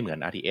จะไม่เหมือน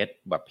RTS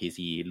แบบ PC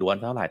ล้วน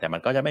เท่าไหร่แต่มั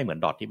นก็จะไม่เหมือน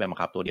ดอทที่เป็นบัง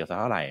คับตัวเดียวเ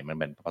ท่าไหร่มัน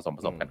เป็นผส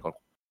มกัน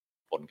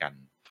ปนกัน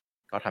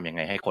ก็ทำยังไ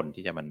งให้คน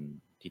ที่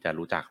จะ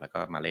รู้จักแล้วก็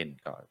มาเล่น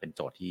ก็เป็นโ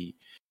จทย์ที่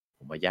ผ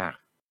มว่ายาก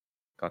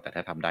ก็แต่ถ้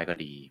าทำได้ก็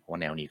ดีเพราะ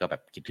แนวนี้ก็แบ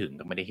บคิดถึง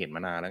ก็ไม่ได้เห็นม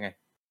านานแล้วไง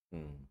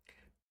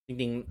จ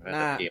ริงๆ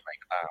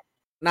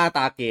หน้าต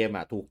าเกม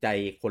ถูกใจ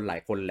คนหลา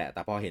ยคนแหละแ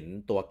ต่พอเห็น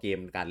ตัวเกม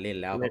การเล่น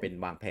แล้วพอเป็น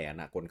วางแผน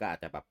คนก็อาจ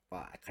จะแบบ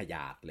ขย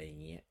าดอะไรอย่า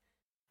งเงี้ย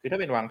คือถ้า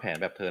เป็นวางแผน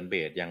แบบเทิร์นเบ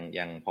ส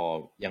ยังพอ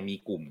ยังมี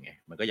กลุ่มไง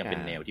มันก็ยังเป็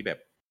นแนวที่แบบ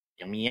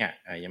ยังมี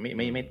ยัง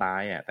ไม่ตา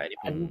ยแต่ที่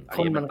ค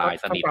นมันตาย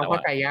สนิทแล้วเข้า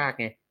ใจยาก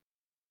ไง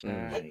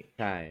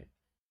ใช่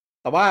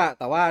แต่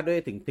ว่าด้วย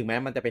ถึงแม้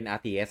มันจะเป็น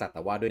RTS แ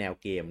ต่ว่าด้วยแนว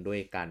เกมด้วย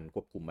การค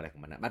วบคุมอะไรขอ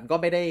งมันมันก็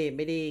ไม่ไ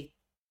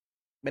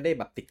ด้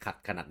แบบติดขัด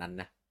ขนาดนั้น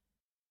นะ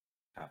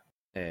ครับ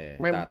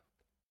ไม่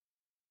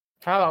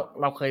ถ้า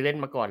เราเคยเล่น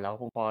มาก่อนเรา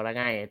คงพอแล้ว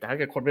ง่ายแต่ถ้า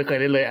เกิดคนไม่เคย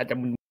เล่นเลยอาจจะ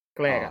มึน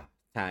แรก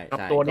ใช่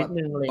ตัวนิด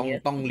นึงอะไรเงี้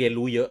ยต้องเรียน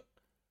รู้เยอะ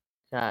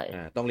ใช่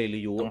ต้องเรียน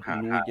รู้เ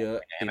ยอะ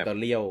ติวตอ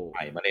เรียลไป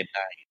มาเล่นไ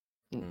ด้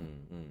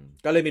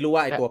ก็เลยไม่รู้ว่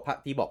าไอ้ตัว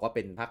ที่บอกว่าเ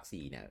ป็นภาค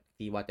4เนี่ย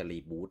ที่ว่าจะรี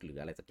บูตหรือ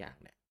อะไรสักอย่าง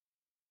เนี่ย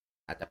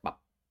อาจจะปรับ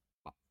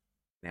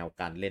แนว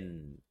การเล่น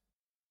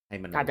ให้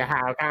มันอาจจะห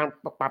าการ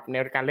ปรับแน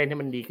วการเล่นให้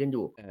มันดีขึ้นอ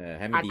ยู่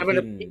ให้มันดีขึ้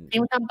นที่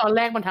มันทำตอนแ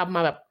รกมันทำม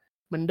าแบบ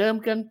เหมือนเดิม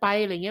เกินไป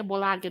อะไรเงี้ยโบ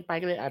ราณเกินไป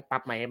ก็เลยอาจปรั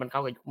บใหม่ให้มันเข้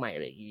ากับยุคใหม่อะ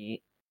ไรอย่างนี้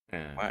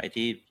ว่าไอ้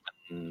ที่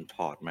ถ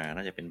อดมา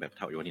น่าจะเป็นแบบเ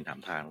ท่าโยนินถาม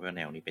ทางว่าแ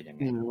นวนี้เป็นยังไ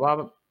งว่า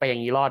ไปอย่า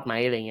งนี้รอดไหม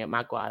อะไรเงี้ยม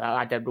ากกว่าแล้ว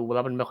อาจจะดูแล้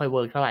วมันไม่ค่อยเ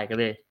วิร์กเท่าไหร่ก็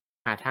เลย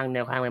หาทางแน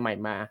วทางใหม่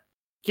ๆมา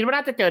คิดว่า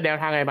น่าจะเจอแนว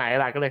ทางใหม่ๆอะ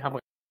ไรก็เลยทำให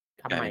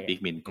ม่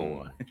Pikmin Go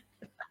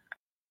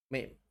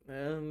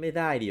ไม่ไ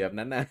ด้ดิแบบ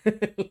นั้นนะ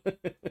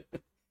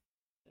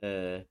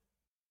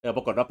ป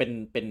รากฏว่าเ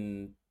ป็น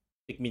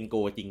Pikmin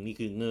Go จริงนี่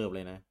คือเงิบเล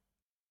ยนะ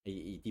ไอ้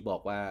ที่บอ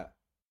กว่า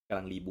กำ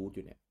ลังรีบูตอ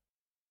ยู่เนี่ย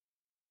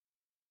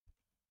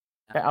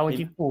แต่เอาจ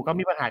ริงปู่ก็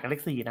มีปัญหากับเล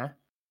ข4นะ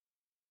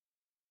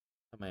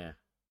ทำไม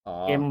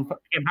เก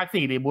มภาค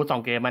4รีบูต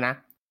2เกมนะ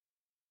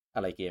อ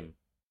ะไรเกม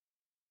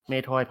เม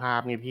โทรพา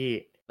มไงพี่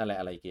นั่นแหละ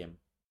อะไรเกม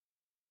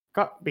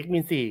ก็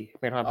Pikmin 4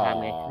เมโทรพาม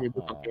ไงรีบู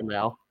ต2เกมแ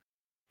ล้ว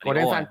โกลเ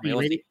ด้นซัน4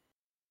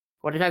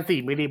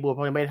ไม่รีบูตเพ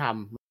ราะยังไม่ทำ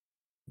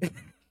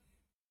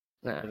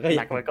ห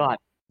ลักไว้ก่อน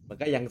มัน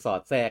ก็ยังสอ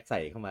ดแทรกใส่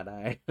เข้ามาได้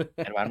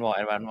Advance War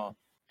มัน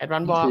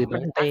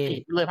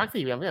เลยภาค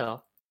4ไม่ใช่เหรอ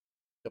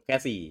จบแ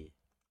ค่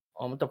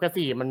4มันจบแ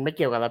ค่4มันไม่เ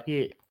กี่ยวกันแล้ว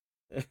พี่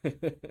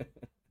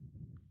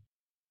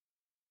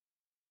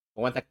ขอ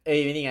งวันไ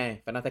ม่นี่ไง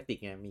Final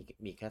Tacticsไง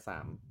มีแค่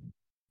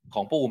3ข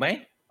องปู่ไหม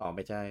ไ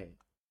ม่ใช่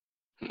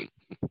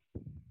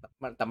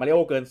แต่มาริโอ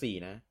เกิน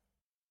4นะ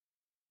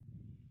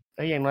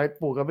อย่างน้อย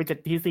ปู่ก็ไปจัด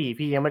ที่4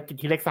พี่ยังมากิน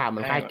ที่เลข3เหมื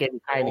อนค่ายเกม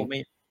ค่ายนึง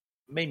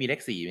ไม่มีเล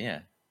ข4มั้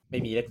ยไม่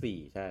มีเลข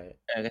4ใช่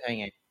ก็ใช่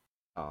ไง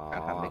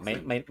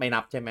ไม่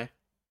นับใช่ไหม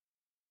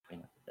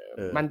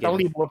มันต้อง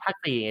รีบูทภาค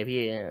4ไงพี่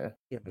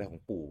เกมอะไรขอ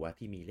งปู่วะ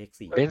ที่มีเลข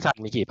4เล่นสัต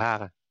ว์มีกี่ภาค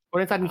โกล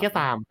เด้นซันมีแค่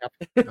3ครับ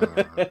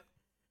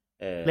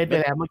เล่นไป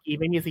แล้วเมื่อกี้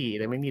ไม่มี4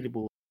เลยไม่มีรี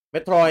บูทเม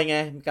โทรยไง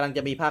กำลังจ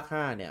ะมีภาค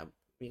5เนี่ย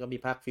มี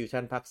ภาคฟิว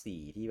ชั่นภาค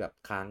4ที่แบบ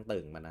ค้างตึ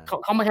งมานะ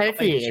เขามาใช้เลข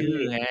4ไงพี่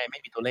ไม่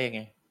มีตัวเลขไ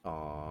ง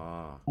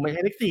ไม่ใ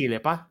ช่เลข4เล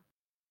ยปะ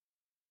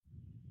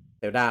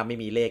เซลดาไม่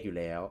มีเลขอยู่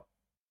แล้ว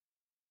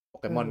โป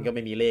เกมอนก็ไ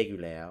ม่มีเลขอ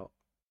ยู่แล้ว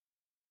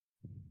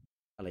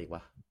อะไรว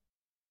ะ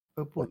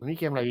ปู่นี่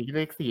เกมอะไรที่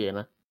เลข4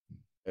นะ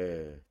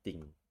จริง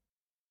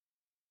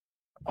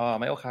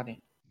ไม่โอเคนี่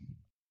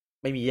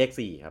ไม่มีเลข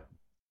4ครับ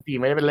4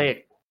ไม่ได้เป็นเลข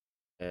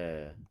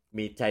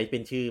มีใช้เป็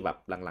นชื่อแบบ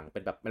หลังๆเป็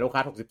นแบบเมโลคา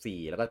ร์ด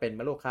64แล้วก็เป็นเ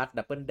มโลคาร์ด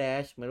ดับเบิลแด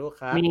ชเมโล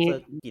คาร์ดเซอ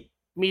ร์กิต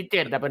มี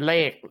7แต่เป็นเล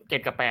ข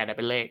7กับ8เ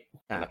ป็นเลข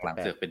หลังๆ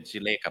เสือกเป็นชื่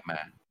อเลขกลับมา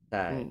ใ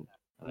ช่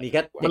มีแ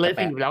ค่มันเลย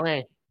4แล้วไง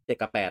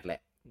7กับ8แหล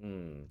ะ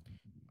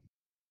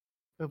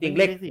จริง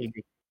เ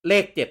ล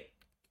ข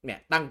7เนี่ย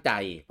ตั้งใจ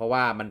เพราะว่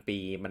า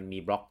มันมี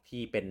บล็อก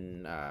ที่เป็น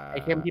ไอ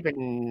เทมที่เป็น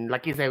ลั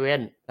คกี้เซเว่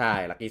นใช่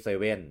ลัคกี้เซ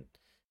เว่น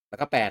แล้ว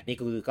ก็8นี่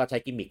คือก็ใช้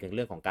กิมมิคในเ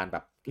รื่องของการแบ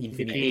บอิน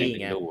ฟินิตี้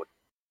ไง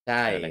ใ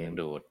ช่แรง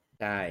ดูด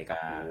ใช่กับ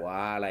หัว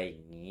อะไรอย่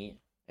างนี้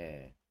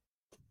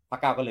ภา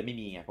ค9ก็เลยไม่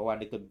มีไงเพราะว่า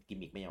นึกตัวกิม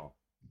มิคไม่ออก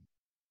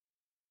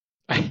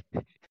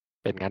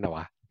เป็นงั้นเหรอ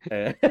วะ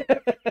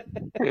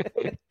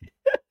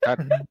ก็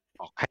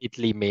บอกให้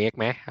รีเมค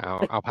ไหม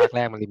เอาภาคแร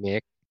กมารีเม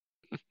ค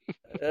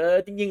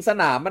จริงๆส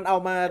นามมันเอา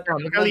มา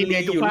มันก็รีเม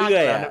คอยู่เรื่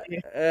อย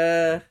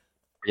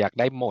อยาก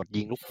ได้โหมด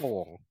ยิงลูกโป่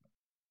ง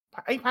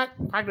ไอ้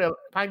ภาคเดิม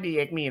ภาค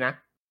DX มีนะ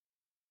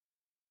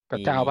ก็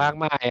จะเอาภาค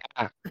ใหม่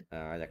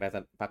อยากได้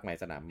ภาคใหม่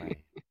สนามใหม่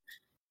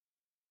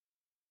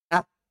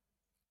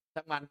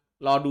ทั้งมัน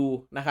รอดู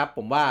นะครับผ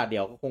มว่าเดี๋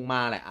ยวคงม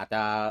าแหละอาจจ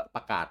ะป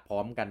ระกาศพร้อ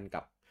มกัน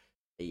กับ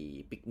ไอ้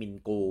ปิกมิน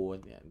โก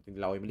เนี่ย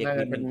เราไม่เรียก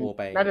ปิกมินโกไ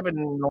ปน่าจะเป็น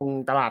ลง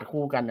ตลาด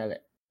คู่กันนั่นแหล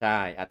ะใช่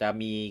อาจจะ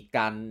มีก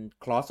าร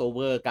cross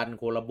over กัน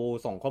โคลาโบ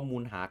ส่งข้อมู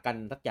ลหากัน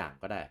สักอย่าง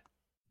ก็ได้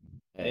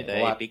แต่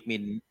ว่าปิกมิ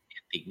น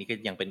ติกนี่ก็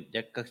ยังเป็น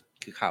ก็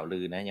คือข่าวลื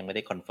อนะยังไม่ไ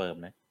ด้คอนเฟิร์ม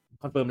นะ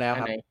คอนเฟิร์มแล้ว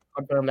ครับค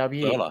อนเฟิร์มแล้ว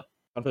พี่เหรอ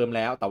คอนเฟิร์มแ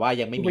ล้วแต่ว่า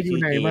ยังไม่มีชื่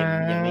อเกม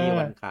ยังไม่มี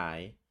วันขาย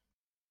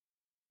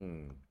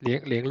เ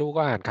ลี้ยงลูก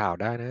ก็อ่านข่าว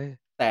ได้นะ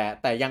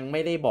แต่ยังไ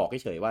ม่ได้บอก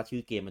เฉยๆว่าชื่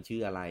อเกมมันชื่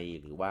ออะไร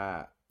หรือว่า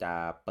จะ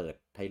เปิด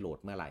ให้โหลด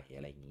เมื่อไหร่อ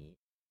ะไรอย่างนี้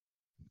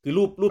คือ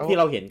รูปที่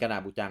เราเห็นกันน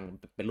ะบูจัง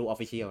เป็นรูป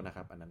official นะค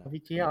รับอันนั้น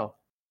official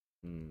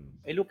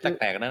ไอ้รูป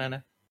แตกๆนั่นน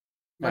ะ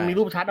มันมี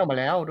รูปชัดออกมา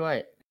แล้วด้วย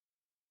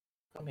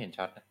ก็ไม่เห็น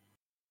ชัดนะ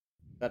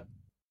ก็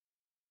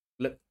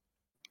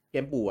เก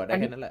มปู่ได้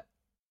แค่นั้นแหละ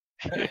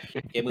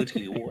เกมมือ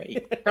ถือโว้ย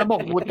ถ้าบอ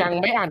กบูจัง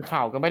ไม่อ่านข่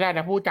าวก็ไม่ได้น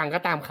ะบูจังก็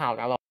ตามข่าว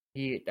ตลอด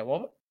พี่แต่ว่า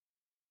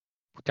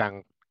บูจัง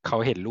เขา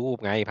เห็นรูป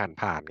ไง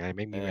ผ่านไงไ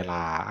ม่มีเวล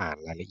าอ่าน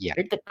รายละเอียด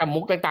แต่มุ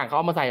กต่างๆเขาเ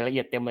อามาใส่รายละเ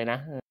อียดเต็มเลยนะ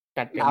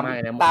จัดเต็มมาก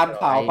นะตาม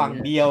ข่าวฝั่ง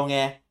เดียวไง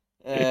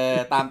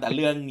ตามแต่เ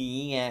รื่องนี้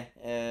ไง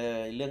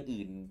เรื่อง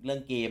อื่นเรื่อ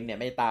งเกมเนี่ย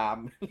ไม่ตาม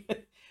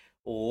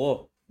โอ้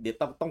เดี๋ยว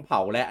ต้องเผ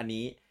าแล้วอัน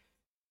นี้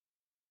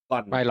ก่อ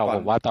นไม่หรอกผ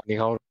มว่าตอนนี้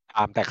เขาต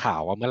ามแต่ข่า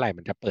วว่าเมื่อไหร่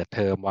มันจะเปิดเท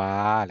อมว่า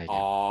อะไรเ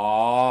งี้ย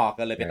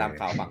ก็เลยไปตาม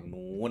ข่าวฝั่ง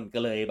นู้นก็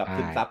เลยแบบ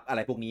ซึมซับอะไร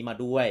พวกนี้มา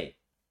ด้วย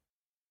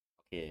โ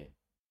อเค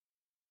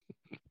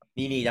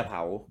นี่จะเผ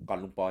าก่อน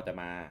ลุงปอจะ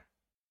มา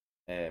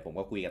ผม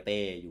ก็คุยกับเต้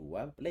อยู่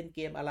ว่าเล่นเก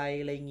มอะไร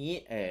อย่างนี้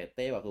เ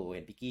ต้บอกโอ้เ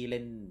ห็นพี่กี้เ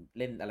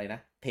ล่นอะไรนะ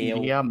เทล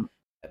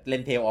เล่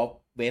นเทลออฟ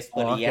เวสเป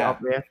อร์เรีย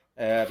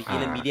พี่กี้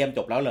เล่นมีเดียมจ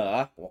บแล้วเหรอ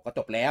ผมก็จ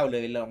บแล้วเล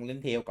ยลองเล่น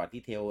เทลก่อน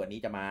ที่เทลอันนี้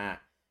จะมา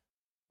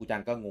บูจั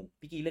งก็งง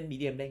พี่กี้เล่นมี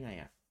เดียมได้ไง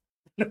อ่ะ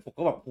แล้วผม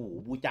ก็แบบโห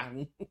บูจัง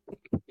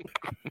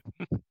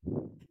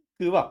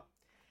คือแบบ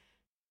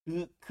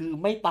คือ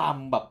ไม่ตาม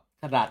แบบ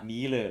ขนาด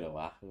นี้เลยเหรอ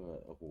วะ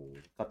โอ้โห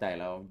เข้าใจ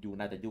แล้วยู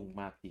น่าจะยุ่ง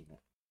มากจริงอ่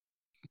ะ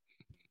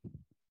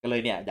ก็เล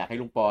ยเนี่ยอยากให้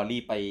ลุงปอรี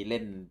บไปเล่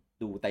น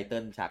ดูไตเติ้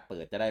ลฉากเปิ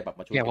ดจะได้แบบ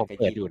มาช่วยผม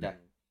เปิดอยู่จัง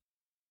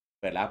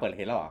เปิดแล้วเ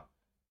ห็นแล้วเหรอ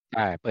ใ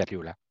ช่เปิดอ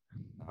ยู่แล้ว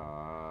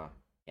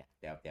เนี่ย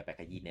เดี๋ยวไป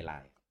ขยี้ในไล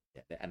น์เ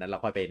ดี๋ยวอันนั้นเรา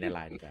ค่อยไปในไล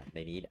น์ดีกว่าใน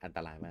นี้อันต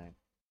รายมาก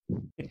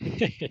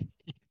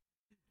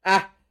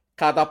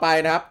ข่าวต่อไป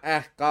นะครับ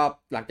ก็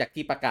หลังจาก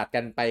ที่ประกาศ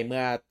กันไปเ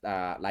มื่อ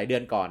หลายเดือ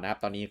นก่อนนะครับ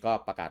ตอนนี้ก็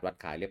ประกาศวัน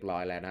ขายเรียบร้อ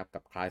ยแล้วนะครับ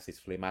กับ Crysis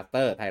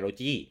Remaster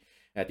Trilogy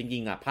จริ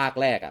งๆภาค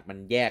แรกมัน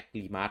แยก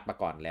รีมาสต์มา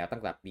ก่อนแล้วตั้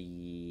งแต่ปี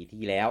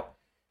ที่แล้ว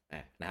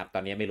นะครับตอ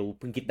นนี้ไม่รู้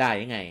เพิ่งคิดได้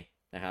ยังไง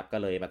นะครับก็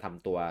เลยมาท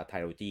ำตัว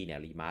Trilogy เนี่ย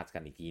รีมาสต์กั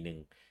นอีกทีนึง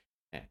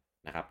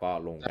นะครับก็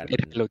ลงกัน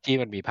Trilogy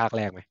มันมีภาคแ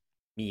รกไหม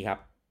มีครับ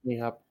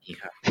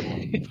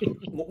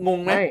งง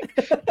ไหม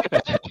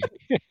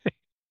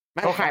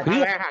เขาขายภาค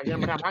แรกค่ะยัง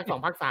มาทำภาค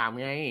2ภาค3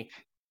ไง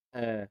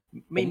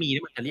ไม่มีแล้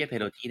วมันจะเรียกไท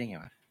โรจี้ได้ไง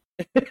วะ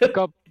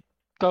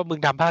ก็มึง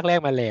ทำภาคแรก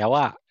มาแล้ว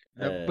อ่ะ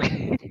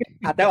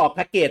อาจจะออกแ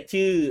พ็กเกจ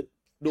ชื่อ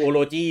ดูโอโล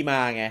จีมา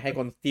ไงให้ค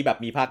นที่แบบ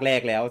มีภาคแร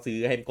กแล้วซื้อ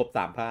ให้ครบ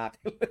3ภาค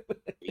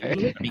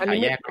มีขาย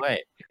แยกด้วย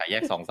ขายแย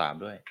ก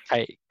 2-3 ด้วย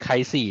ใคร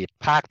ซีด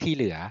ภาคที่เ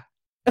หลือ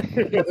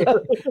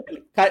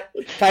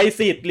ใคร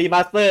ซีดรีม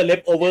าสเตอร์เล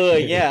ฟโอเวอร์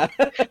อย่างเงี้ย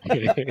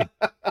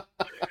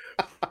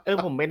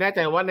ผมไม่แน่ใจ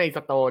ว่าในส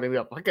โตร์เนี่ย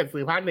แบบถ้าเกิด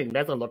ซื้อภาค1ไ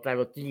ด้ส่วนลดไทโ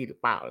รจี้หรือ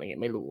เปล่าอะไรเงี้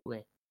ยไม่รู้เล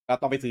ยก็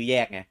ต้องไปซื้อแย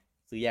กไง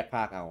ซื้อแยกภ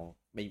าคเอา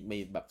ไม่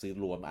แบบซื้อ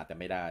รวมอาจจะ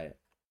ไม่ได้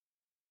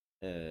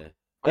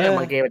บ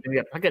างเกมมันจะ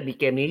แบบถ้าเกิดมี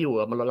เกมนี้อยู่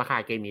มันลดราคา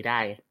เกมนี้ได้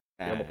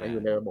ระบบมันอ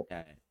ยู่ในระบบ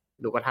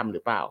ดูก็ทำหรื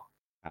อเปล่า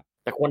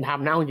แต่ควรท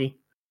ำนะจริง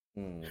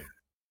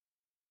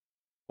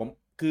ผม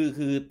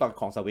คือตอน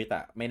ของสวิต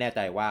ไม่แน่ใจ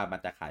ว่ามัน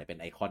จะขายเป็น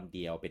ไอคอนเ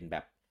ดียวเป็นแบ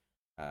บ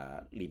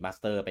รีมาส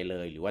เตอร์ไปเล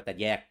ยหรือว่าจะ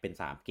แยกเป็น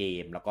3เก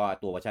มแล้วก็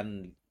ตัวเวอร์ชัน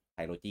ไท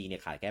โรจี้เนี่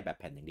ยขายแค่แบบ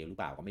แผ่นอย่างเดียวหรือ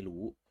เปล่าก็ไม่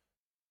รู้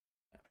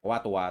เพราะว่า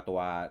ตัว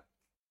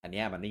อันเ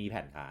นี้ยมันไม่มีแ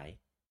ผ่นขาย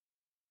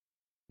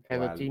ไท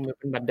โรจี้มัน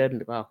เป็นบันเดิล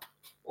หรือเปล่า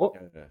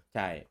ใ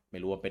ช่ไม่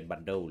รู้ว่าเป็นบั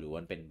นเดิลหรือว่า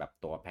เป็นแบบ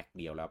ตัวแพ็ค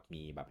เดียวแล้ว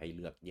มีแบบให้เ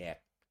ลือกแยก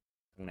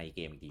ข้างในเก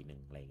มอีกทีนึ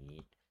งอะไรอย่าง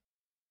นี้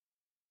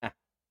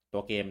ตั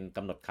วเกมก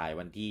ำหนดขาย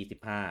วันที่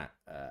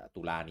15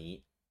ตุลานี้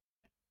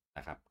น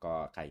ะครับก็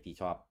ใครที่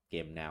ชอบเก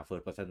มแนว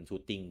First Person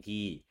Shooting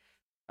ที่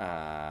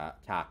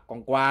ฉากก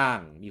ว้าง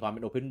ๆมีความเป็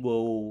น Open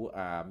World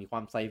มีควา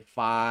มไซไฟ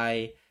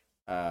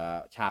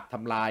ฉากท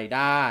ำลายไ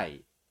ด้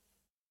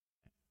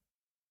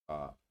ก็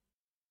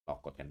ลอง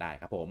กดกันได้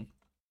ครับผม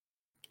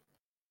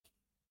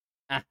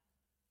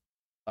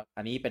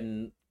อันนี้เป็น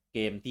เก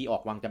มที่ออ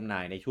กวางจำหน่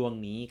ายในช่วง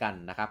นี้กัน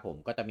นะครับผม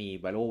ก็จะมี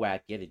Bioware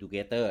Get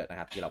Together นะ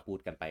ครับที่เราพูด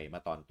กันไปเมื่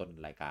อตอนต้น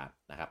รายการ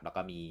นะครับแล้ว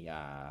ก็มี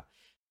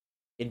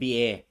NBA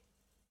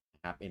น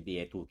ะครับ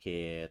NBA 2K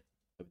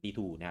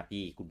 72นะครับ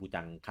ที่คุณผู้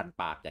จังคัน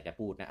ปากอยากจะ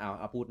พูดนะ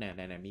เอาพูดไห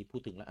นมีพู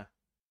ดถึงแล้วอ่ะ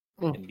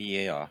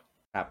NBA เหรอ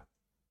ครับ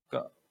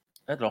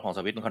ก็ตัวของส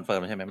วิตมันคอนเฟิร์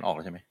มใช่ไหมมันออกแ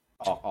ล้วใช่ไหม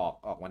อ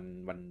อก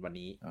วัน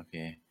นี้โอเค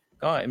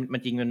ก็มั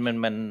นจริง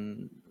มัน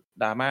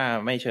ดราม่า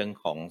ไม่เชิง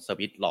ของส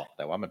วิตหรอกแ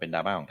ต่ว่ามันเป็นดร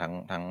าม่าของ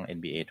ทั้ง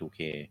NBA 2K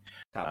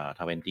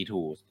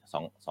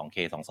 2K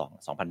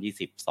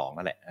 2022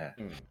นั่นแหละ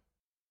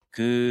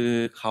คือ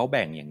เขาแ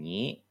บ่งอย่าง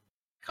นี้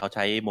เขาใ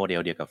ช้โมเด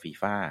ลเดียวกับ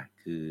FIFA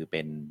คือเ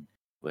ป็น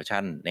เวอร์ชั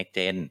น Next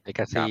Gen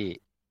Legacy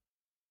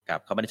กับ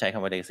เขาไม่ได้ใช้ค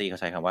ำว่า Legacy เขา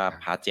ใช้คำว่า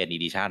Past Gen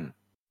Edition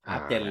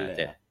Past Gen เล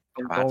ย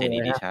Past Gen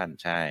Edition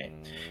ใช่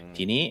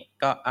ทีนี้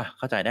ก็เ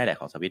ข้าใจได้แหละ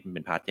ของสวิตมันเ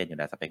ป็น Past Gen อยู่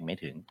แล้วสเปคไม่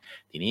ถึง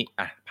ทีนี้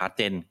Past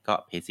Gen ก็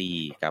PC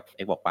กับ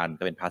Xbox One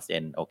ก็เป็น Past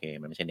Gen โอเค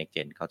มันไม่ใช่ Next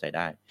Gen เข้าใจไ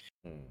ด้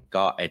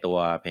ก็ไอตัว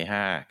PS5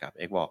 กับ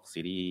Xbox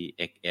Series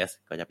XS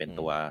ก็จะเป็น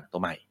ตัว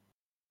ใหม่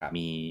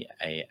มี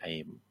ไอ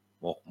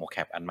โมแค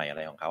ปอันใหม่อะไ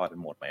รของเขาเป็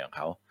นโหมดใหม่ของเ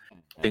ขา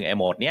ซึ่งไอโ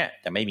หมดเนี้ย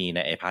จะไม่มีใน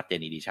ไอ Past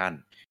Gen Edition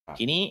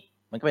ทีนี้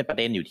มันก็เป็นประ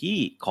เด็นอยู่ที่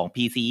ของ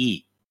PC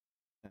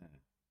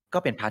ก็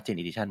เป็น Past Gen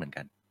Edition เหมือน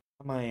กัน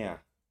ทำไมอ่ะ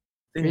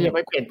ซึ่งยังไ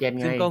ม่เปลี่ยนเจน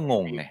ไงซึ่งก็ง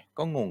ง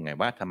ไง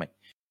ว่าทำไม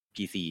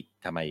PC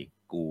ทำไม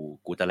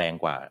กูจะแรง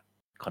กว่า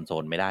คอนโซ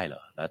ลไม่ได้เหร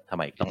อแล้วทำไ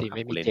มต้องไ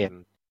ม่มีเจน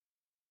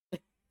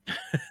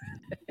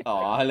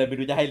เลยไม่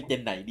รู้จะให้เจ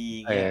นไหนดี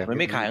มัน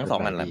ไม่ขายทั้ง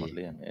2อันละหมดเ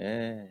รื่อง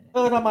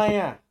ทำไม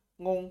อ่ะ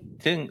งง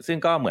ซึ่ง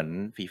ก็เหมือน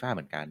FIFA เห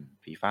มือนกัน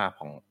FIFA ข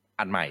อง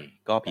อันใหม่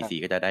ก็ PC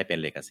ก็จะได้เป็น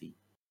Legacy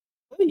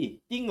เฮ้ย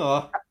จริงเหรอ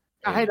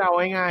ให้เดา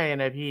ง่ายๆ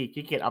นะพี่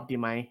ขี้เกียจออปติ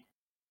ไมซ์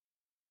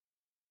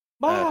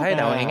ให้เ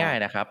ดาง่าย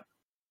ๆนะครับ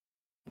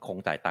คง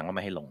จ่ายตังค์ก็ไ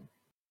ม่ให้ลง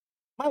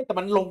ไม่แต่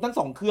มันลงทั้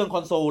ง2เครื่องค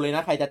อนโซลเลยน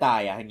ะใครจะจ่า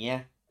ยอย่างเงี้ย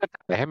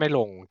แต่ให้ไม่ล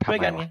งทำไม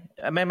วะ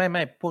ไ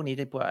ม่พวกนี้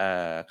จะพวก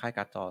ค่ายก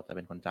าร์ดจอจะเ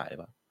ป็นคนจ่ายหรือ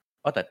เปล่า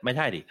แต่ไม่ใ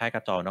ช่ดิค่ายก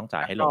าร์ดจอต้องจ่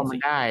ายให้ลงสิ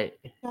ได้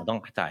ต้อง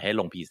จ่ายให้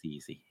ลง PC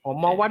สิผม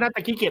มองว่าน่าจะ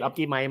ขี้เกียจออป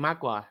ติไมซ์มาก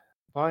กว่า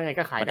เพราะยังไง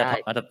ก็ขายได้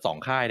มันจะ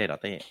2ค่ายเลยเหรอ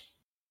เต้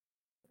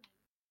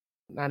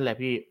นั่นแหละ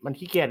พี่มัน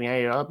ขี้เกียจไง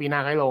แล้วปีหน้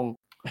าให้ลง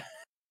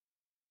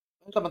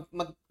แต่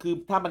มันคือ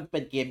ถ้ามันเป็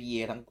นเกม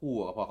EA ทั้งคู่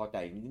ก็พอเข้าใจ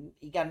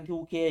อีกอัน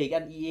 2K อีก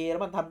อัน EA แล้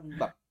วมันทำ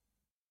แบบ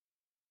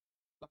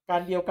หลักกา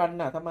รเดียวกัน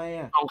น่ะทำไม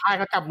อ่ะ2ค่ายเ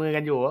ขาจับมือกั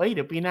นอยู่เ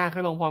ดี๋ยวปีหน้าค่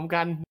อยลงพร้อม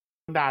กัน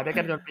ด่าด้วย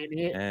กันจนปี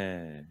นี้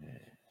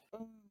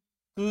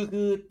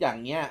คืออย่าง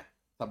เงี้ย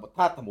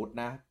ถ้าสมมติ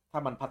นะถ้า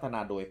มันพัฒนา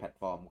โดยแพลต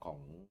ฟอร์มของ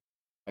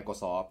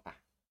Microsoft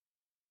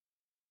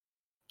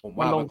ผม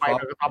ว่า ลงไป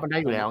Microsoft มันได้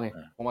อยู่แล้วไง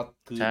ผมว่า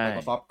คือ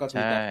Microsoft ก็คื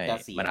อจะ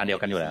เสียมันอันเดีย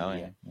วกันอยู่แล้ว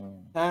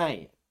ใช่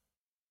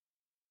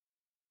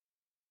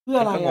เพื่อ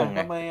อะไร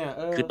ทำไม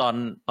คือต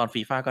อน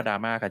FIFA ก็ดรา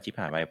ม่ากันชิบ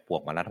หายไปปว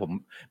กมาแล้ว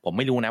ผมไ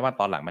ม่รู้นะว่า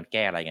ตอนหลังมันแ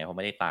ก้อะไรไงผม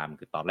ไม่ได้ตาม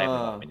คือตอนแรกมั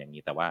นบอกเป็นอย่าง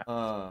นี้แต่ว่า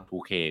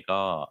 2K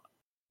ก็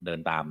เดิน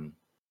ตาม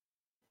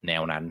แน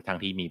วนั้นทั้ง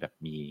ที่มีแบบ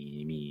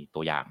มีตั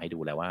วอย่างให้ดู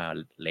แล้วว่า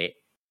เละ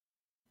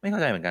ไม่เข้า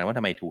ใจเหมือนกันว่าท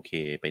ำไม 2K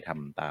ไปท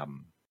ำตาม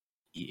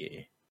EA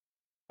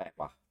แปลก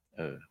ว่ะ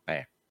แปล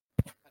ก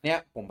อันเนี้ย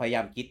ผมพยาย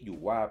ามคิดอยู่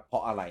ว่าเพรา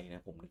ะอะไรน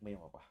ะผมนึกไม่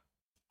ออกว่ะ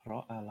เพรา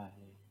ะอะไร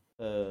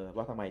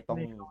ว่าทำไมต้อง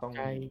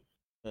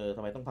ท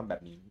ำไมต้องทำแบ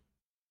บนี้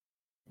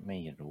ไม่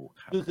รู้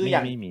ครับคืออย่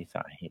างไม่มีส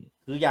าเหตุ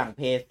คืออย่าง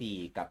PS4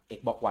 กับ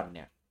Xbox One เ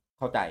นี่ยเ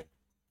ข้าใจ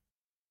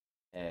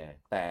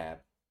แต่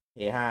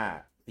PS5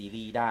 ซี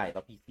รีส์ได้แล้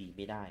ว PC ไ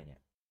ม่ได้เนี่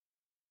ย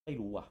ไม่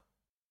รู้อ่ะ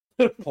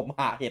ผม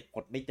หาเหตุผ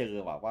ลไม่เจอ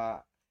ว่า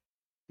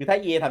คือถ้า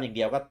EA ทำอย่างเ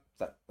ดียวก็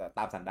ต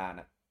ามสันดาน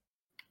นะ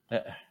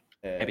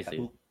ให้ไปซื้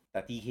อแ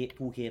ต่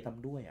 2K ท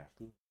ำด้วยอ่ะ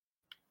คือ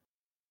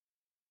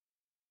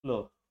เหร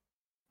อ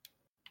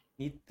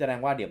นี่แสดง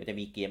ว่าเดี๋ยวมันจะ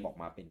มีเกมออก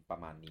มาเป็นประ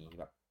มาณนี้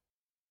แบบ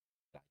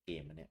หลายเก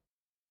มนะเนี่ย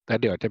แล้ว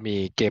เดี๋ยวจะมี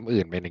เกม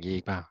อื่นเป็นอย่างนี้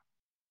อีกเปล่า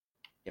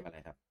เกมอะไร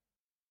ครับ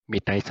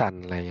Midnight Sun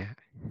อะไรเงี้ย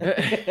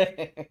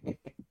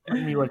มั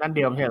นมีเวอร์ชันเ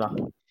ดียวไม่ใช่เหรอ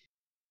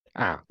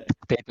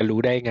เต้จะรู้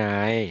ได้ไง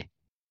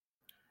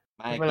ไ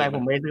ม่เป็นไรผ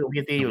มไม่ซื้อ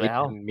PC อยู่แล้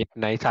ว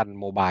Midnight Sun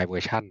Mobile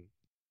Version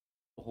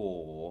โอ้โห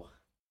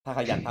ถ้าข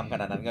ยันทำข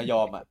นาดนั้นก็ย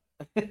อม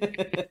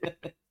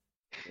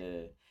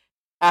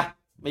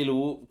ไม่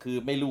รู้คือ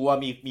ไม่รู้ว่า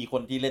มีค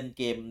นที่เล่น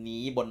เกม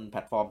นี้บนแพล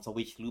ตฟอร์ม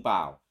Switch หรือเปล่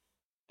า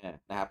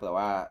นะครับแต่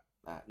ว่า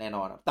แน่น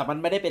อนแต่มัน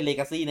ไม่ได้เป็น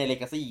Legacy ใน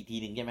Legacy อีกที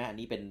นึงใช่ไหมอัน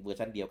นี้เป็นเวอร์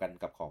ชันเดียวกัน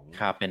กับของ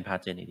ครับเป็น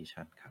Past Gen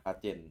Edition ครับ Past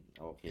Gen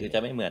โอเคคือจะ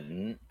ไม่เหมือ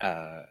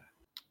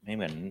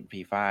น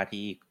FIFA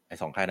ที่ไอ้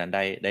2ค่ายนั้น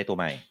ได้ตัว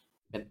ใหม่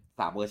เป็น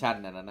3เวอร์ชัน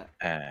นั้นน่ะ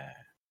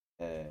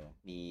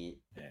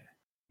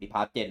มี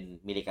Past Gen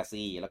มี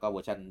Legacy แล้วก็เวอ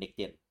ร์ชัน Next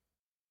Gen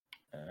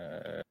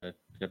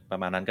ประ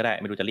มาณนั้นก็ได้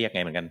ไม่รู้จะเรียกไ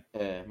งเหมือนกัน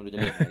ไม่รู้จะ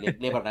เ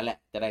รียกแบบนั้นแหละ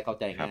จะได้เข้า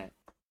ใจง่าย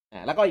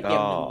แล้วก็อีกเกม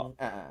นึง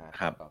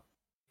ครับ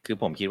คือ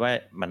ผมคิดว่า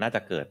มันน่าจ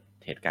ะเกิด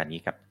เหตุการณ์นี้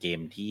กับเกม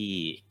ที่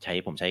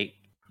ผมใช้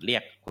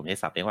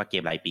ศัพท์เรียกว่าเก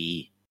มรายปี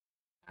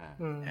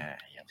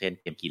อย่างเช่น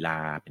เกมกีฬา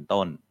เป็น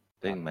ต้น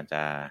ซึ่งมันจ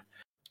ะ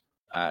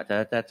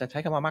ใช้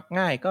คำว่ามัก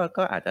ง่าย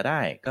ก็อาจจะได้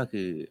ก็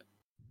คือ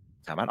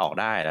สามารถออก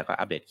ได้แล้วก็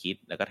อัปเดตคิด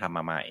แล้วก็ทำม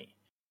าใหม่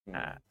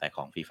แต่ข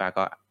อง FIFA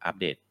ก็อัป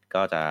เดต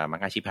ก็จะมัก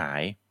ง่ายชิบหา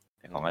ย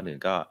แต่ของอันอื่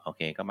นก็โอเ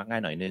คก็มักง่า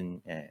ยหน่อยนึง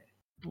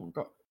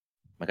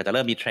มันก็จะเ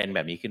ริ่มมีเทรนด์แบ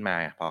บนี้ขึ้นมา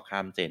พอข้า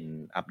มเจน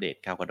อัปเดต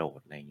ก้าวกระโดด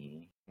อะไรอย่างนี้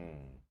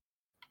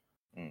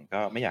ก็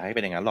ไม่อยากให้เ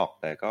ป็นอย่างนั้นหรอก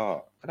แต่ก็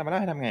ทำไม่ได้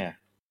ทำไง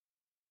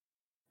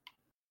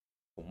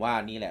ผมว่า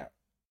นี่แหละ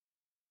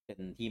เป็น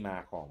ที่มา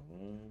ของ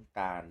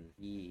การ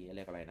ที่เ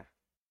รียกอะไรนะ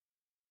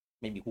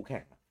ไม่มีคู่แข่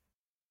ง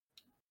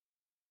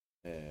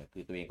คื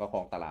อตัวเองก็คร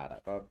องตลาด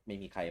ก็ไม่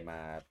มีใครมา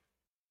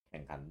แข่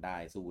งขันได้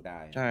สู้ได้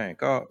ใช่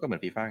ก็เหมือ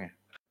นฟีฟ่าไง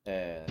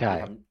ใช่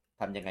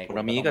ทำยังไงคน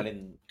ละมี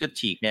ก็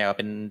ฉีกแนวเ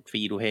ป็นฟ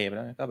รีดูเพย์ไปแ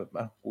ล้วก็แบบ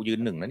กูยืน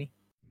หนึ่งนะนี่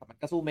มัน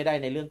ก็สู้ไม่ได้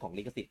ในเรื่องของ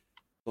ลิขสิทธิ์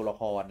ตัวละ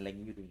ครอะไรอย่าง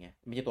นี้อยู่ดีไง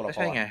ไม่ใช่ตัวละครใ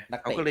ช่ไง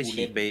เขาก็เลย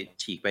ฉี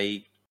กไป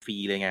ฟรี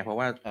เลยไงเพราะ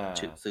ว่า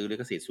ซื้อลิ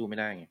ขสิทธิ์สู้ไม่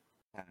ได้ไง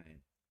ใช่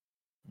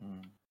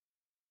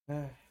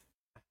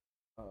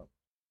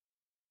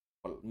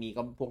มี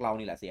ก็พวกเรา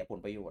นี่แหละเสียผล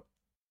ประโยชน์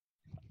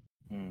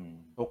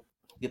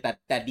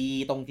แต่ดี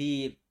ตรงที่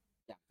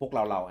อย่างพวกเร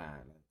า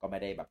ก็ไม่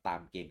ได้แบบตาม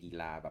เกมกี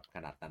ฬาแบบข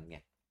นาดนั้นไง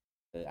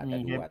อาจจะ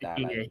ดูอาจจะอ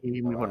ะไรที่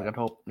มีผลกระ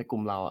ทบในกลุ่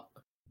มเรา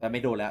แต่ไม่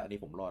โดนแล้วอันนี้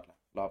ผม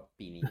รอบ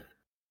ปีนี้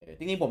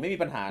จริงๆผมไม่มี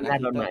ปัญหานะ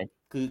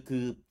คื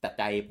อแต่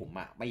ใจผม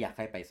ไม่อยากใ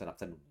ห้ไปสนับ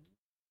สนุน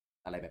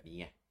อะไรแบบนี้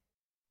ไง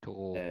ถู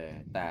ก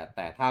แ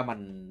ต่ถ้า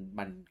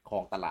มันครอ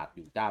งตลาดอ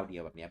ยู่เจ้าเดีย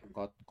วแบบนี้ผม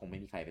ก็คงไม่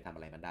มีใครไปทำอ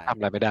ะไรมันได้ทำ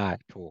อะไรไม่ได้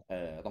ถูก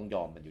ต้องย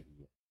อมมันอยู่ดี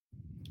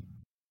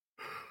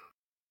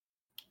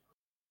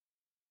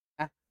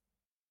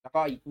แล้ว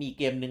ก็มี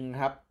เกมหนึ่ง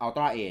ครับ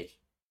Ultra Age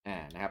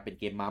นะครับเป็น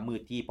เกมม้ามื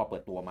ดที่พอเปิ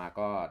ดตัวมา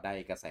ก็ได้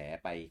กระแส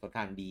ไปค่อน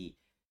ข้างดี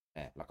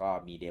แล้วก็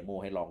มีเดโม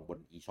ให้ลองบน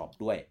eShop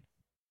ด้วย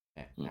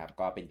นะครับ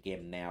ก็เป็นเก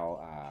มแนว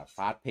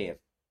fast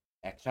paced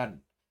action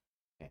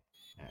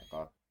ก็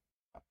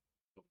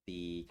โจมตี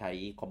ใช้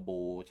คอมโบ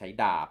ใช้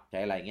ดาบใช้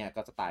อะไรเงี้ย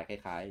ก็สไตล์ค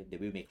ล้ายๆ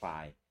Devil May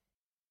Cry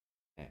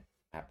น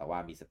ะครับแต่ว่า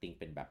มีสตริง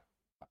เป็นแบบ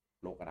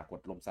โลกอนาคต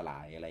ล่มสลา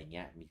ยอะไรเ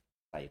งี้ยมี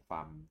ใส่คว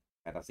าม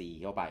แฟนตาซี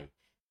เข้าไป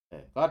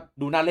ก็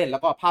ดูน่าเล่นแล้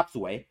วก็ภาพส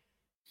วย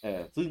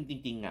ซึ่งจ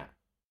ริงๆ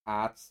อ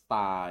าร์ตสไต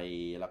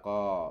ล์แล้วก็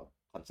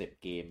คอนเซปต์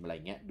เกมอะไร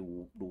เงี้ย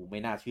ดูไม่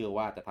น่าเชื่อ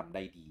ว่าจะทำไ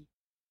ด้ดี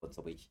บน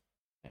Switch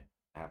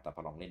นะครับแต่พ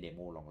อลองเล่นเดโม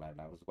ลองแ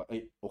ล้วรู้สึกว่า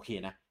โอเค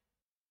นะ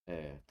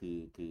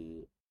คือ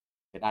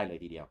ใช้ได้เลย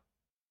ทีเดียว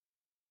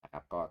นะครั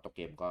บก็ตัวเ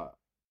กมก็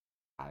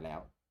ขายแล้ว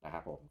นะครั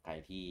บผมใคร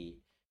ที่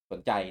ส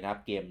นใจนะครับ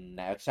เกมใน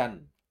แอคชั่น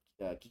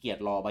ขี้เกียจ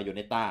รอบายโอเ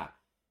นต้า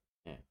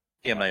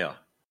เกมอะไรเหรอ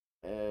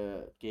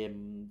เกม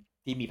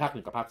ที่มีภาค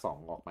1กับภาค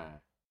2ออกมา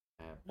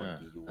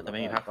แล้วจะไ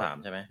ม่มีภาค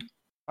3ใช่ไหม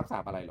ภาค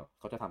3อะไรหรอ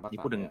เขาจะทำภาค3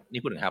นี่พูด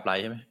ถึงฮาร์ปไล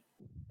ท์ใช่ไหม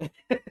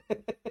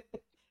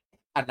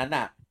อันนั้น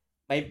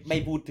ไม่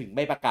พูดถึงไ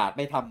ม่ประกาศไ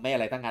ม่ทำไม่อะ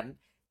ไรทั้งนั้น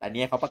แต่เ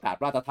นี้ยเขาประกาศ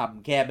ว่าจะท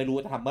ำแค่ไม่รู้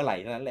จะทำเมื่อไหร่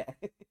เท่านั้นแหละ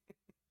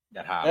อ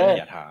ย่าถาม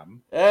อย่าถาม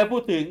พู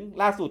ดถึง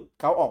ล่าสุด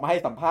เขาออกมาให้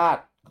สัมภาษ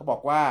ณ์เขาบอ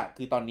กว่า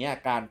คือตอนนี้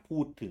การพู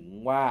ดถึง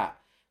ว่า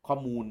ข้อ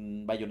มูล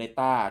ไบโอเน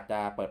ต้าจะ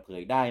เปิดเผ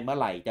ยได้เมื่อ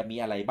ไหร่จะมี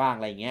อะไรบ้าง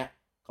อะไรเงี้ย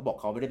เขาบอก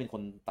เขาไม่ได้เป็นค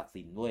นตัด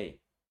สินด้วย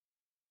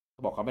เข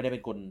าบอกเขาไม่ได้เป็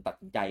นคนตัด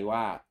สินใจว่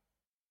า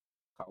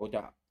เขาจะ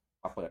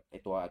มาเปิดไอ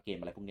ตัวเกม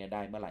อะไรพวกนี้ไ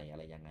ด้เมื่อไหร่อะ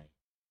ไรยังไง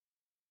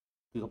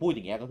คือเขาพูดอ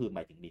ย่างเงี้ยก็คือหม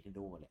ายถึง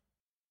Nintendo แหละ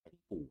หมายถึ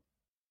งปู่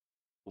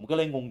ผมก็เ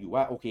ลยงงอยู่ว่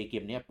าโอเคเก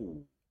มเนี้ยปู่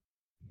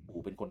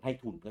เป็นคนให้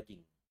ทุนก็จริง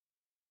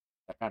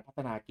แต่การพัฒ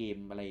นาเกม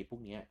อะไรพว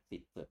กนี้สิ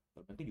ทธิ์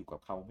มันก็อยู่กับ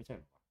เขาไม่ใช่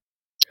หรอ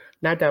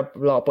น่าจะ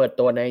รอเปิด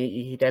ตัวใน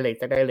Direct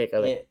จะได้เล็กอะ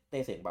ไรเต้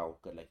เสียงเบา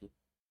เกิดอะไรขึ้น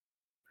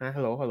ฮั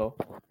ลโหล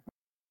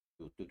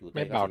ไ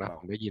ม่เบานะผ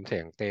มได้ยินเสี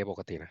ยงเต้ป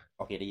กตินะ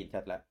โอเคได้ยินชั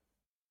ดแล้ว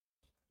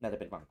น่าจะ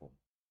เป็นฝั่งผม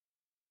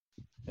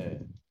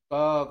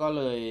ก็เ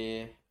ลย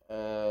เ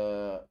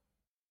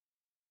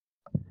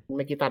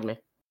มื่อกี้ตัดไหม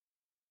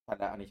ชัด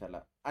แล้วอันนี้ชัดแ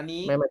ล้วอัน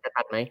นี้ไม่มันจะ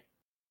ตัดไหม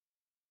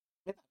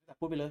ไม่ตัด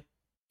พูดไปเลย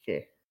โอเค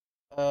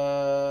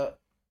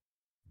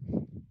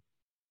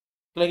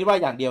เลยคิดว่า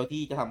อย่างเดียว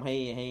ที่จะทำใ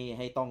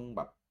ห้ต้องแ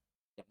บบ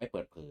ยังไม่เ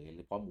ปิดเผยห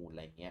รือข้อมูลอะไ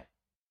รเงี้ย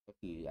ก็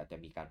คืออาจจะ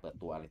มีการเปิด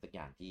ตัวอะไรสักอ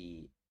ย่างที่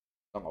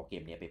ต้องเอาเก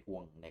มนี้ไปพ่ว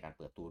งในการเ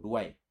ปิดตัวด้ว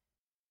ย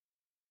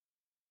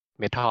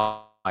เมท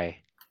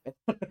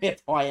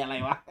อยอะไร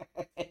วะ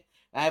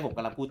ได้ผมก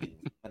ำลังพูดถึง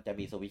มันจะ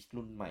มีสวิตช์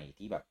รุ่นใหม่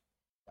ที่แบบ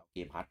เอาเก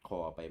มฮาร์ดคอ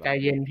ร์ไปแบบใจ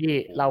เย็นพี่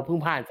เราเพิ่ง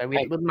ผ่านสวิต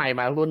ช์รุ่นใหม่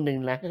มารุ่นนึง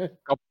แล้ว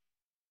ก็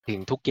ถึง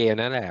ทุกเกม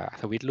นั่นแหละ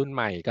สวิตช์รุ่นใ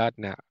หม่ก็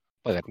เนี่ย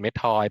เปิดเม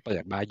ทอยเปิ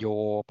ดบาโย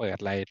เปิด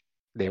อะไร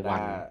เดวั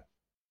น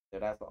เด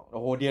วัน2โ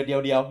อ้โหเดียว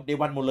เด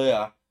วันหมดเลยเหร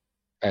อ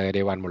เด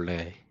วันหมดเล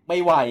ยไม่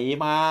ไหว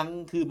มั้ง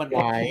คือมัน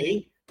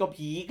ก็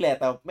พีคแหละ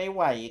แต่ไม่ไ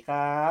หวค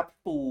รับ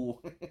ปู่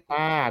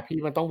พี่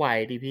มันต้องไหว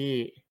ดิพี่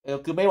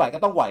คือไม่ไหวก็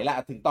ต้องไหวแหละ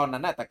ถึงตอนนั้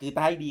นแต่คือถ้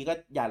าให้ดีก็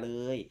อย่าเล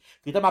ย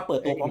คือถ้ามาเปิด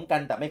ตัวพร้อมกั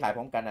นแต่ไม่ขายพ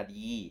ร้อมกัน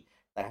ดี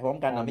แต่พร้อม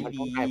กันไม่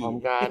ดีขายพร้อม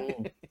กัน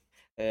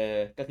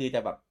ก็คือจะ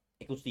แบบ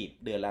Exclusive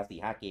เดือนละ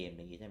 4-5 เกม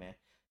อย่างนี้ใช่ไหม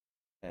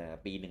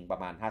ปีหนึ่งประ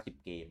มาณ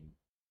50 เกม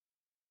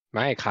ไ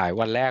ม่ขาย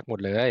วันแรกหมด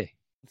เลย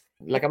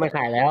แล้วก็ไม่ข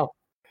ายแล้ว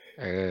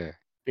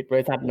ปิดบ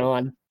ริษัทนอ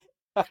น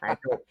ขาย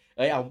จบ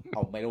เอ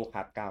าไมโลค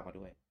าร์ด9มา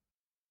ด้วย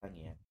อย่างเ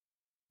งี้ย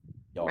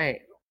ไม่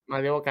มา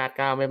เรียกว่าการ์ด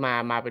9ไม่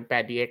มาเป็น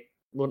 8DX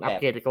รุ่นอัป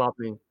เกรดอีกรอบ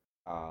นึง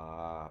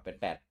เป็น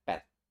8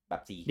แบ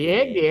บ4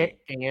 DX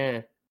อย่างเงี้ย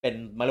เป็น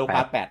มาโลค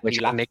าร์ด8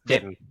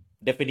 Deluxe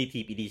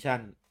Definitive Edition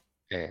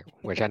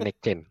เวอร์ชัน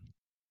Next Gen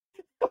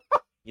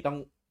นี่ต้อง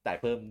จ่าย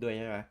เพิ่มด้วยใ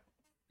ช่ไหม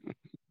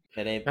ไ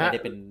ม่ได้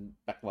เป็น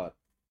แบ็คเวิร์ด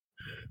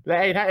และ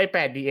ถ้า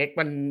8DX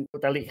มันอุ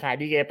ตริขาย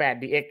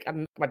DK8DX อัน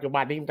ปัจจุบั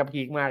นนี่มันจะ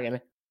พีคมากเลยน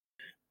ะ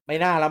ไม่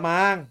น่าละ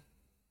มั้ง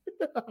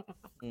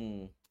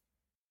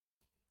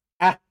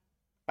อ่ะ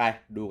ไป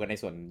ดูกันใน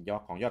ส่วนย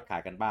อดขา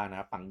ยกันบ้างนะ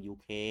ครับฝั่ง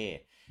UK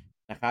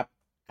นะครับ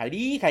ขาย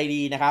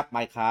ดีนะครับ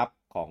Minecraft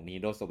ของ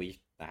Nintendo Switch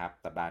นะครับ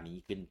สัปดาห์นี้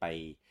ขึ้นไป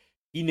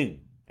ที่1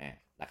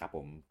นะครับผ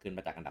มขึ้นม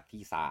าจากอันดับ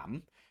ที่3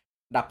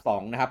อันดับ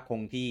2นะครับค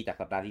งที่จาก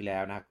สัปดาห์ที่แล้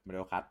วนะครับ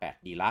Mario Kart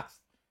 8 Deluxe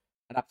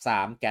อันดับ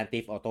3 Grand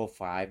Theft Auto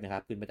 5นะครั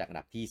บขึ้นมาจากอัน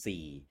ดับที่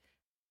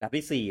4อันดับ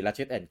ที่4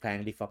 Ratchet &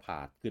 Clank Rift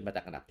Apart ขึ้นมาจ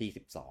ากอันดับที่12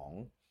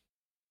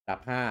อันดั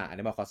บ5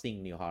 Animal Crossing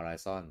New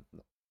Horizons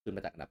ขึ้นม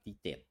าจากอันดับที่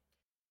7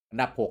อัน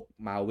ดับ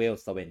6 Marvel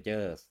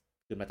Avengers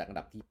ขึ้นมาจากอัน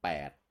ดับที่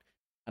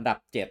8อันดับ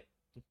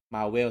7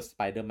 Marvel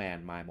Spider-Man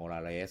Miles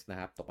Morales นะ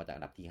ครับตกมาจาก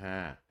อันดับที่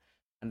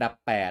5อันดับ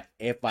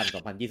8 F1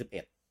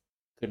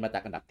 2021ขึ้นมาจา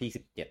กอันดับที่17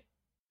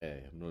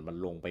มัน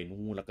ลงไป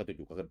นู่นแล้วก็อ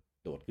ยู่ๆก็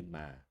โดดขึ้นม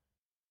า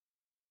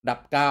อันดับ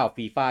9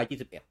 FIFA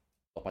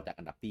 21ตกมาจาก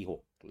อันดับที่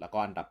6แล้วก็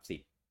อันดับ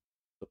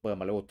10 Super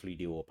Mario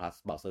 3D World Plus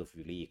Bowser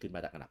Fury ขึ้นม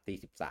าจากอันดับที่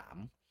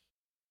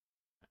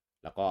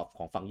13แล้วก็ข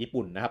องฝั่งญี่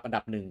ปุ่นนะครับอัน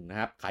ดับ1นะ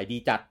ครับขายดี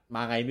จัดม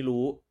าไงไม่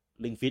รู้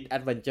Ring Fit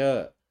Adventure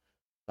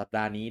สัปด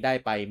าห์นี้ได้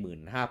ไป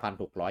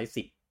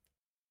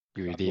 15,610 อ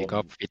ยู่ดีก็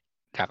ฟิต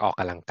จากออก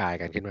กำลังกาย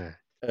กันขึ้นมา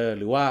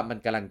หรือว่ามัน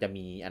กำลังจะ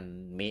มีอัน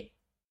เมะ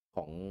ข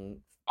อง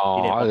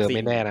ไ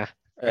ม่แน่นะ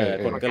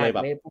คนก็เลยแบ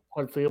บค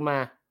นซื้อมา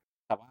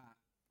แต่ว่า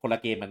คนละ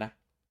เกมมันนะ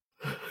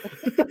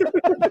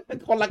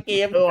คนละเก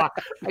ม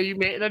ไอ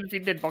เมะนั่นฟิ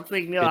ตเนสบ็อก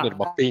ซิ่งเนี่ยฟิตเนส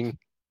บ็อกซิ่ง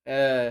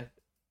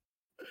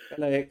ก็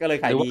เลย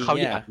ขายดีเขา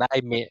อยากได้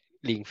เมะ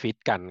ลิงฟิต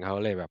กันเขา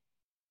เลยแบบ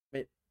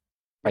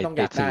ไป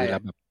ซื้อแล้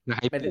วแบบใ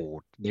ห้ปู่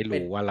ได้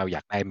รู้ว่าเราอย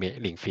ากได้เมะ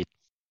ลิงฟิต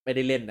ไม่ไ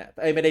ด้เล่น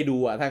ไม่ได้ดู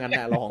ถ้างั้น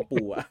น่ะรอของ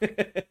ปู่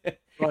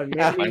ก่อน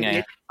ไง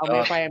เอาไป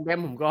ไฟแอม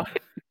ผมก็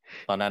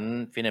ตอนนั้น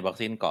ฟิตเนสบ็อก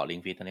ซิ่งเกาะลิง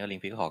ฟิตตอนนี้ก็ลิ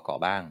งฟิตก็ขอเกาะ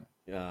บ้าง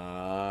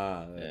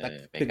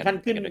ถึงขั้น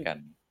ขึ้นอั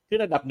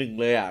นดับ1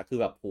เลยคือ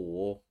แบบโห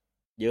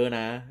เยอะน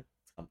ะ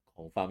ข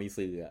องฟาร์มิ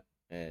ซื้อ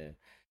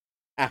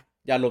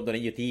ยอดรวมตัว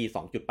นี้อยู่ที่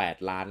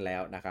 2.8 ล้านแล้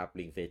วนะครับ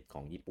ลิงฟิตข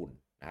องญี่ปุ่น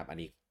นะครับอัน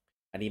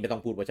นี้ไม่ต้อ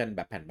งพูดเวอร์ชันแ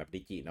บบแผ่นแบบ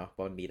ดิจิเนาะเพร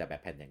าะมันมีแต่แบ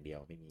บแผ่นอย่างเดียว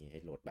ไม่มีให้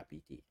โหลดแบบดิ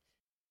จิ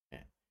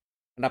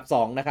อันดับ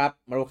2นะครับ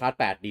Mario Kart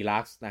 8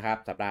 Deluxe นะครับ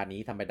สัปดาห์นี้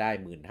ทำไปได้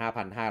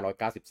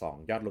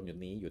 15,592 ยอดรวมอยู่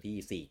นี้อยู่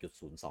ที่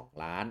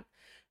 4.02 ล้าน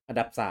อัน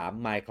ดับ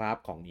3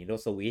 Minecraft ของ Nintendo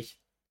Switch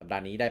สัปดา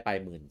ห์นี้ได้ไป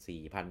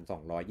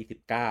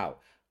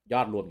 14,229 ย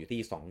อดรวมอยู่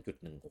ที่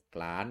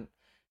 2.16 ล้าน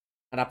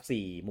อันดับ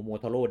4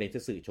 Momotaro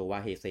Densetsu Showa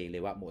Heisei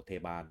Reiwa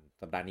Moteban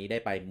สัปดาห์นี้ได้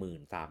ไป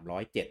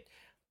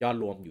 1307 ยอด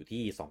รวมอยู่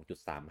ที่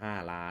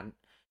 2.35 ล้าน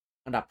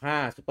อันดับ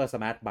5 Super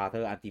Smash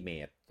Bros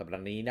Ultimate สัปดา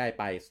ห์นี้ได้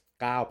ไป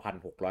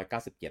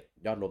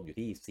 9,697 ยอดรวมอยู่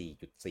ที่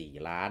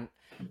 4.4 ล้าน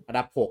อัน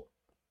ดับ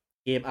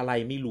6เกมอะไร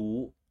ไม่รู้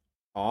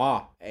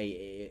ไอ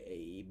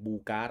บู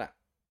การ์ด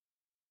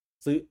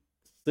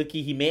ซึคิ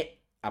ฮิเมะ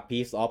A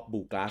Piece of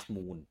Blue Glass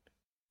Moon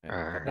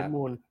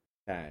มูน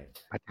ใช่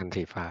พระจันทร์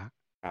สีฟ้า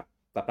ครับ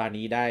สัปดาห์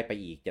นี้ได้ไป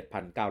อีก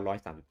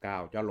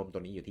 7,939 ยอดรวมตั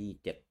วนี้อยู่ที่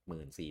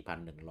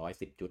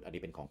 74,110 จุดอัน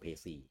นี้เป็นของ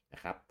PC น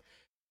ะครับ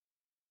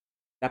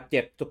อันดับ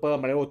7 Super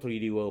Mario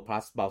 3D World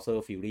Plus Bowser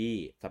Fury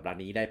สัปดาห์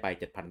นี้ได้ไป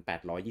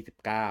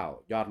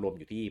 7,829 ยอดรวม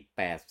อยู่ที่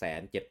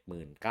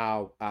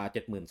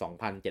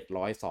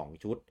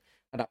 72,702 ชุด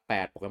อันดับ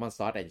8 Pokemon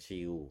Sword and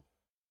Shield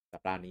สั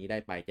ปดาห์นี้ได้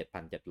ไป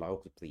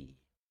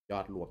 7,764 ยอ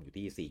ดรวมอยู่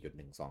ที่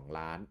 4.12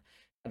 ล้าน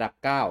อันดับ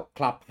9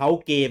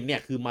 Clubhouse Game เนี่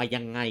ยคือมา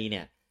ยังไงเ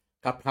นี่ย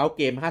Clubhouse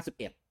Game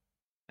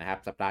 51นะครับ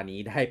สัปดาห์นี้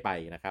ได้ไป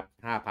นะครับ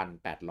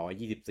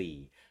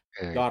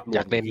 5,824 ยอดรวมอย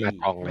ากเล่นมา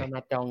จองเลยม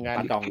าจองกัน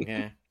มาจองฮ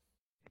ะ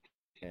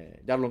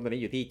ยอดรวมตอน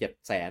นี้อยู่ที่ 788,500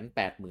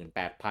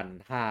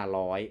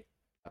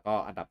 แล้วก็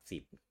อันดับ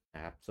10น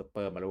ะครับ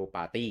Super Mario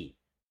Party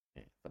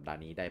สัปดาห์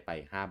นี้ได้ไป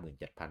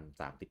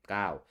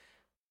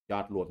 57,039 ยอ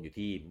ดรวมอยู่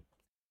ที่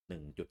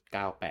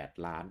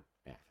 1.98 ล้าน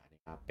น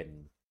ะครับเป็น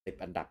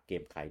10อันดับเก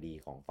มขายดี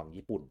ของฝั่ง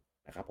ญี่ปุ่น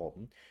นะครับผม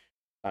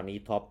ตอนนี้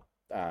ท็อป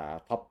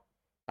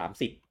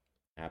30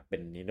นะครับเป็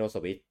น Nintendo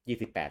Switch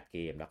 28 เก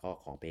มแล้วก็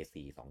ของ PS4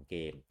 2 เก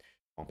ม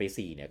ของ PS4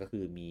 เนี่ยก็คื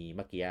อมีเ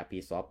มื่อกี้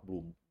Piece of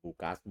Blue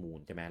Glass Moon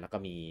ใช่ไหมแล้วก็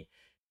มี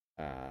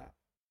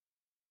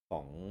ข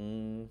อง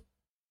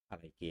อะ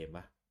ไรเกมว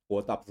ะ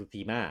Ghost of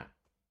Tsushima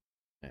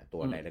ตั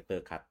ว Director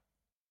Cut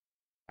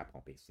ครับขอ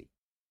ง PS4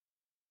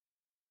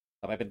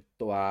 ต่อไปเป็น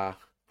ตัว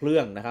เครื่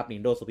องนะครับ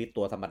Nintendo Switch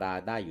ตัวธรรมดา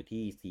ได้อยู่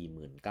ที่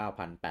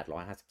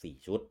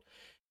 49,854 ชุด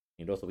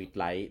Nintendo Switch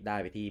Lite ได้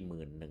ไปที่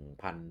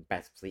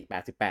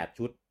 11,088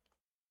 ชุด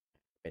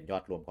เป็นยอ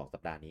ดรวมของสั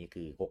ปดาห์นี้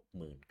คือ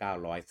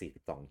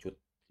 6,942 ชุด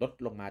ลด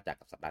ลงมาจาก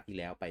สัปดาห์ที่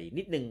แล้วไป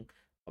นิดนึง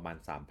ประมาณ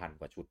 3,000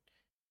 กว่าชุด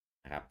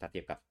นะครับถ้าเที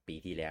ยบกับปี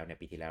ที่แล้วเนี่ย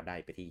ปีที่แล้วได้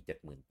ไปที่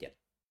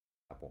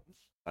 77,000 ครับผม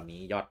ตอนนี้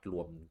ยอดร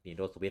วม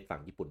Nintendo Switch ฝั่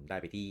งญี่ปุ่นได้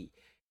ไป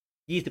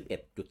ที่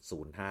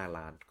 21.05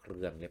 ล้านเค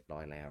รื่องเรียบร้อ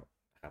ยแล้ว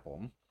นะครับผ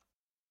ม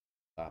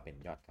ก็เป็น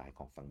ยอดขายข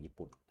องฝั่งญี่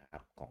ปุ่นนะครั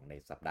บของใน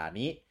สัปดาห์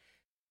นี้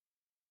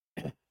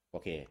โอ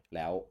เคแ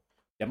ล้ว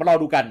เดี๋ยวมารอ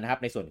ดูกันนะครับ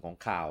ในส่วนของ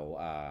ข่าว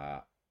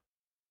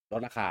ล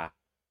ดราค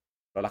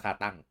า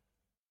ตั้ง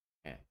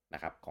น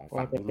ะครับของ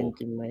ฝั่งยุโรป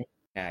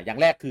อย่าง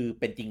แรกคือ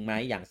เป็นจริงไหม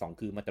อย่าง2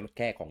คือมันจะลดแ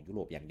ค่ของยุโร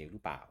ปอย่างเดียวหรื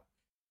อเปล่า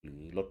หรือ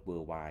ลดเวอ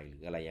ร์ไวหรื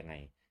ออะไรยังไง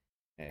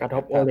กระท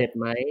บ OLED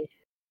ไหม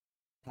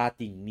ถ้า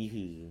จริงนี่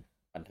คือ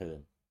บันเทิง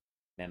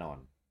แน่นอน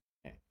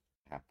นะ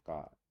ครับก็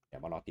เดี๋ย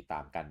วมารอติดตา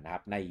มกันนะครั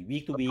บใน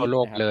week to week ทั่วโล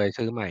กเลย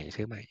ซื้อใหม่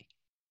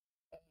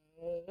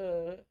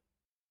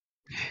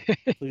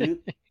ซื้อ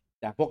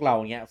จากพวกเรา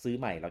เนี้ยซื้อ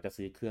ใหม่เราจะ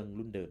ซื้อเครื่อง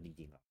รุ่นเดิมจ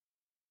ริงๆหรอ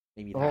ไ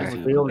ม่มีทาง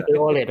ซื้อ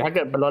OLED ถ้าเ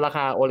กิดมันลดราค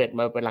า OLED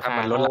มาเป็นราคา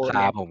ลดราค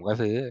าผมก็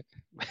ซื้อ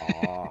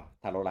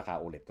ถ้าลดราคา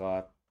OLED ก็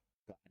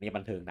อันนี้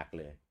บันเทิงหนัก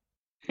เลย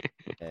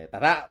แต่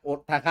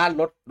ถ้า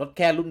ลดแ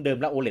ค่รุ่นเดิม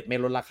แล้ว OLED ไม่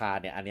ลดราคา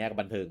เนี่ยอันนี้ก็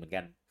บันเทิงเหมือน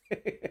กัน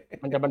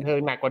มันจะบันเทิง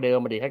หนักกว่าเดิม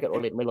ดิถ้าเกิด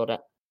OLED ไม่ลดอ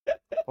ะ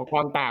เพราะคว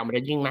ามต่างมันจ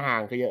ะยิ่งมาห่า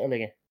งเยอะเล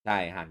ยไงใช่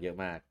ห่างเยอะ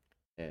มาก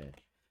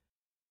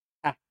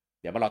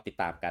เดี๋ยวมารอติด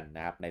ตามกันน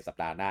ะครับในสัป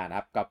ดาห์หน้านะค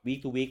รับกับ week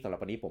to week สำหรับ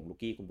วันนี้ผมลูก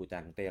กี้คุณบูจั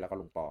งเต้แล้วก็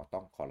ลุงปอต้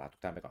องขอลาทุ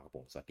กท่านไปก่อนครับผ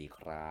มสวัสดีค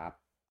รับ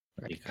ส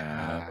วัสดีครั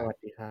บสวัส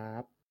ดีครั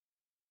บ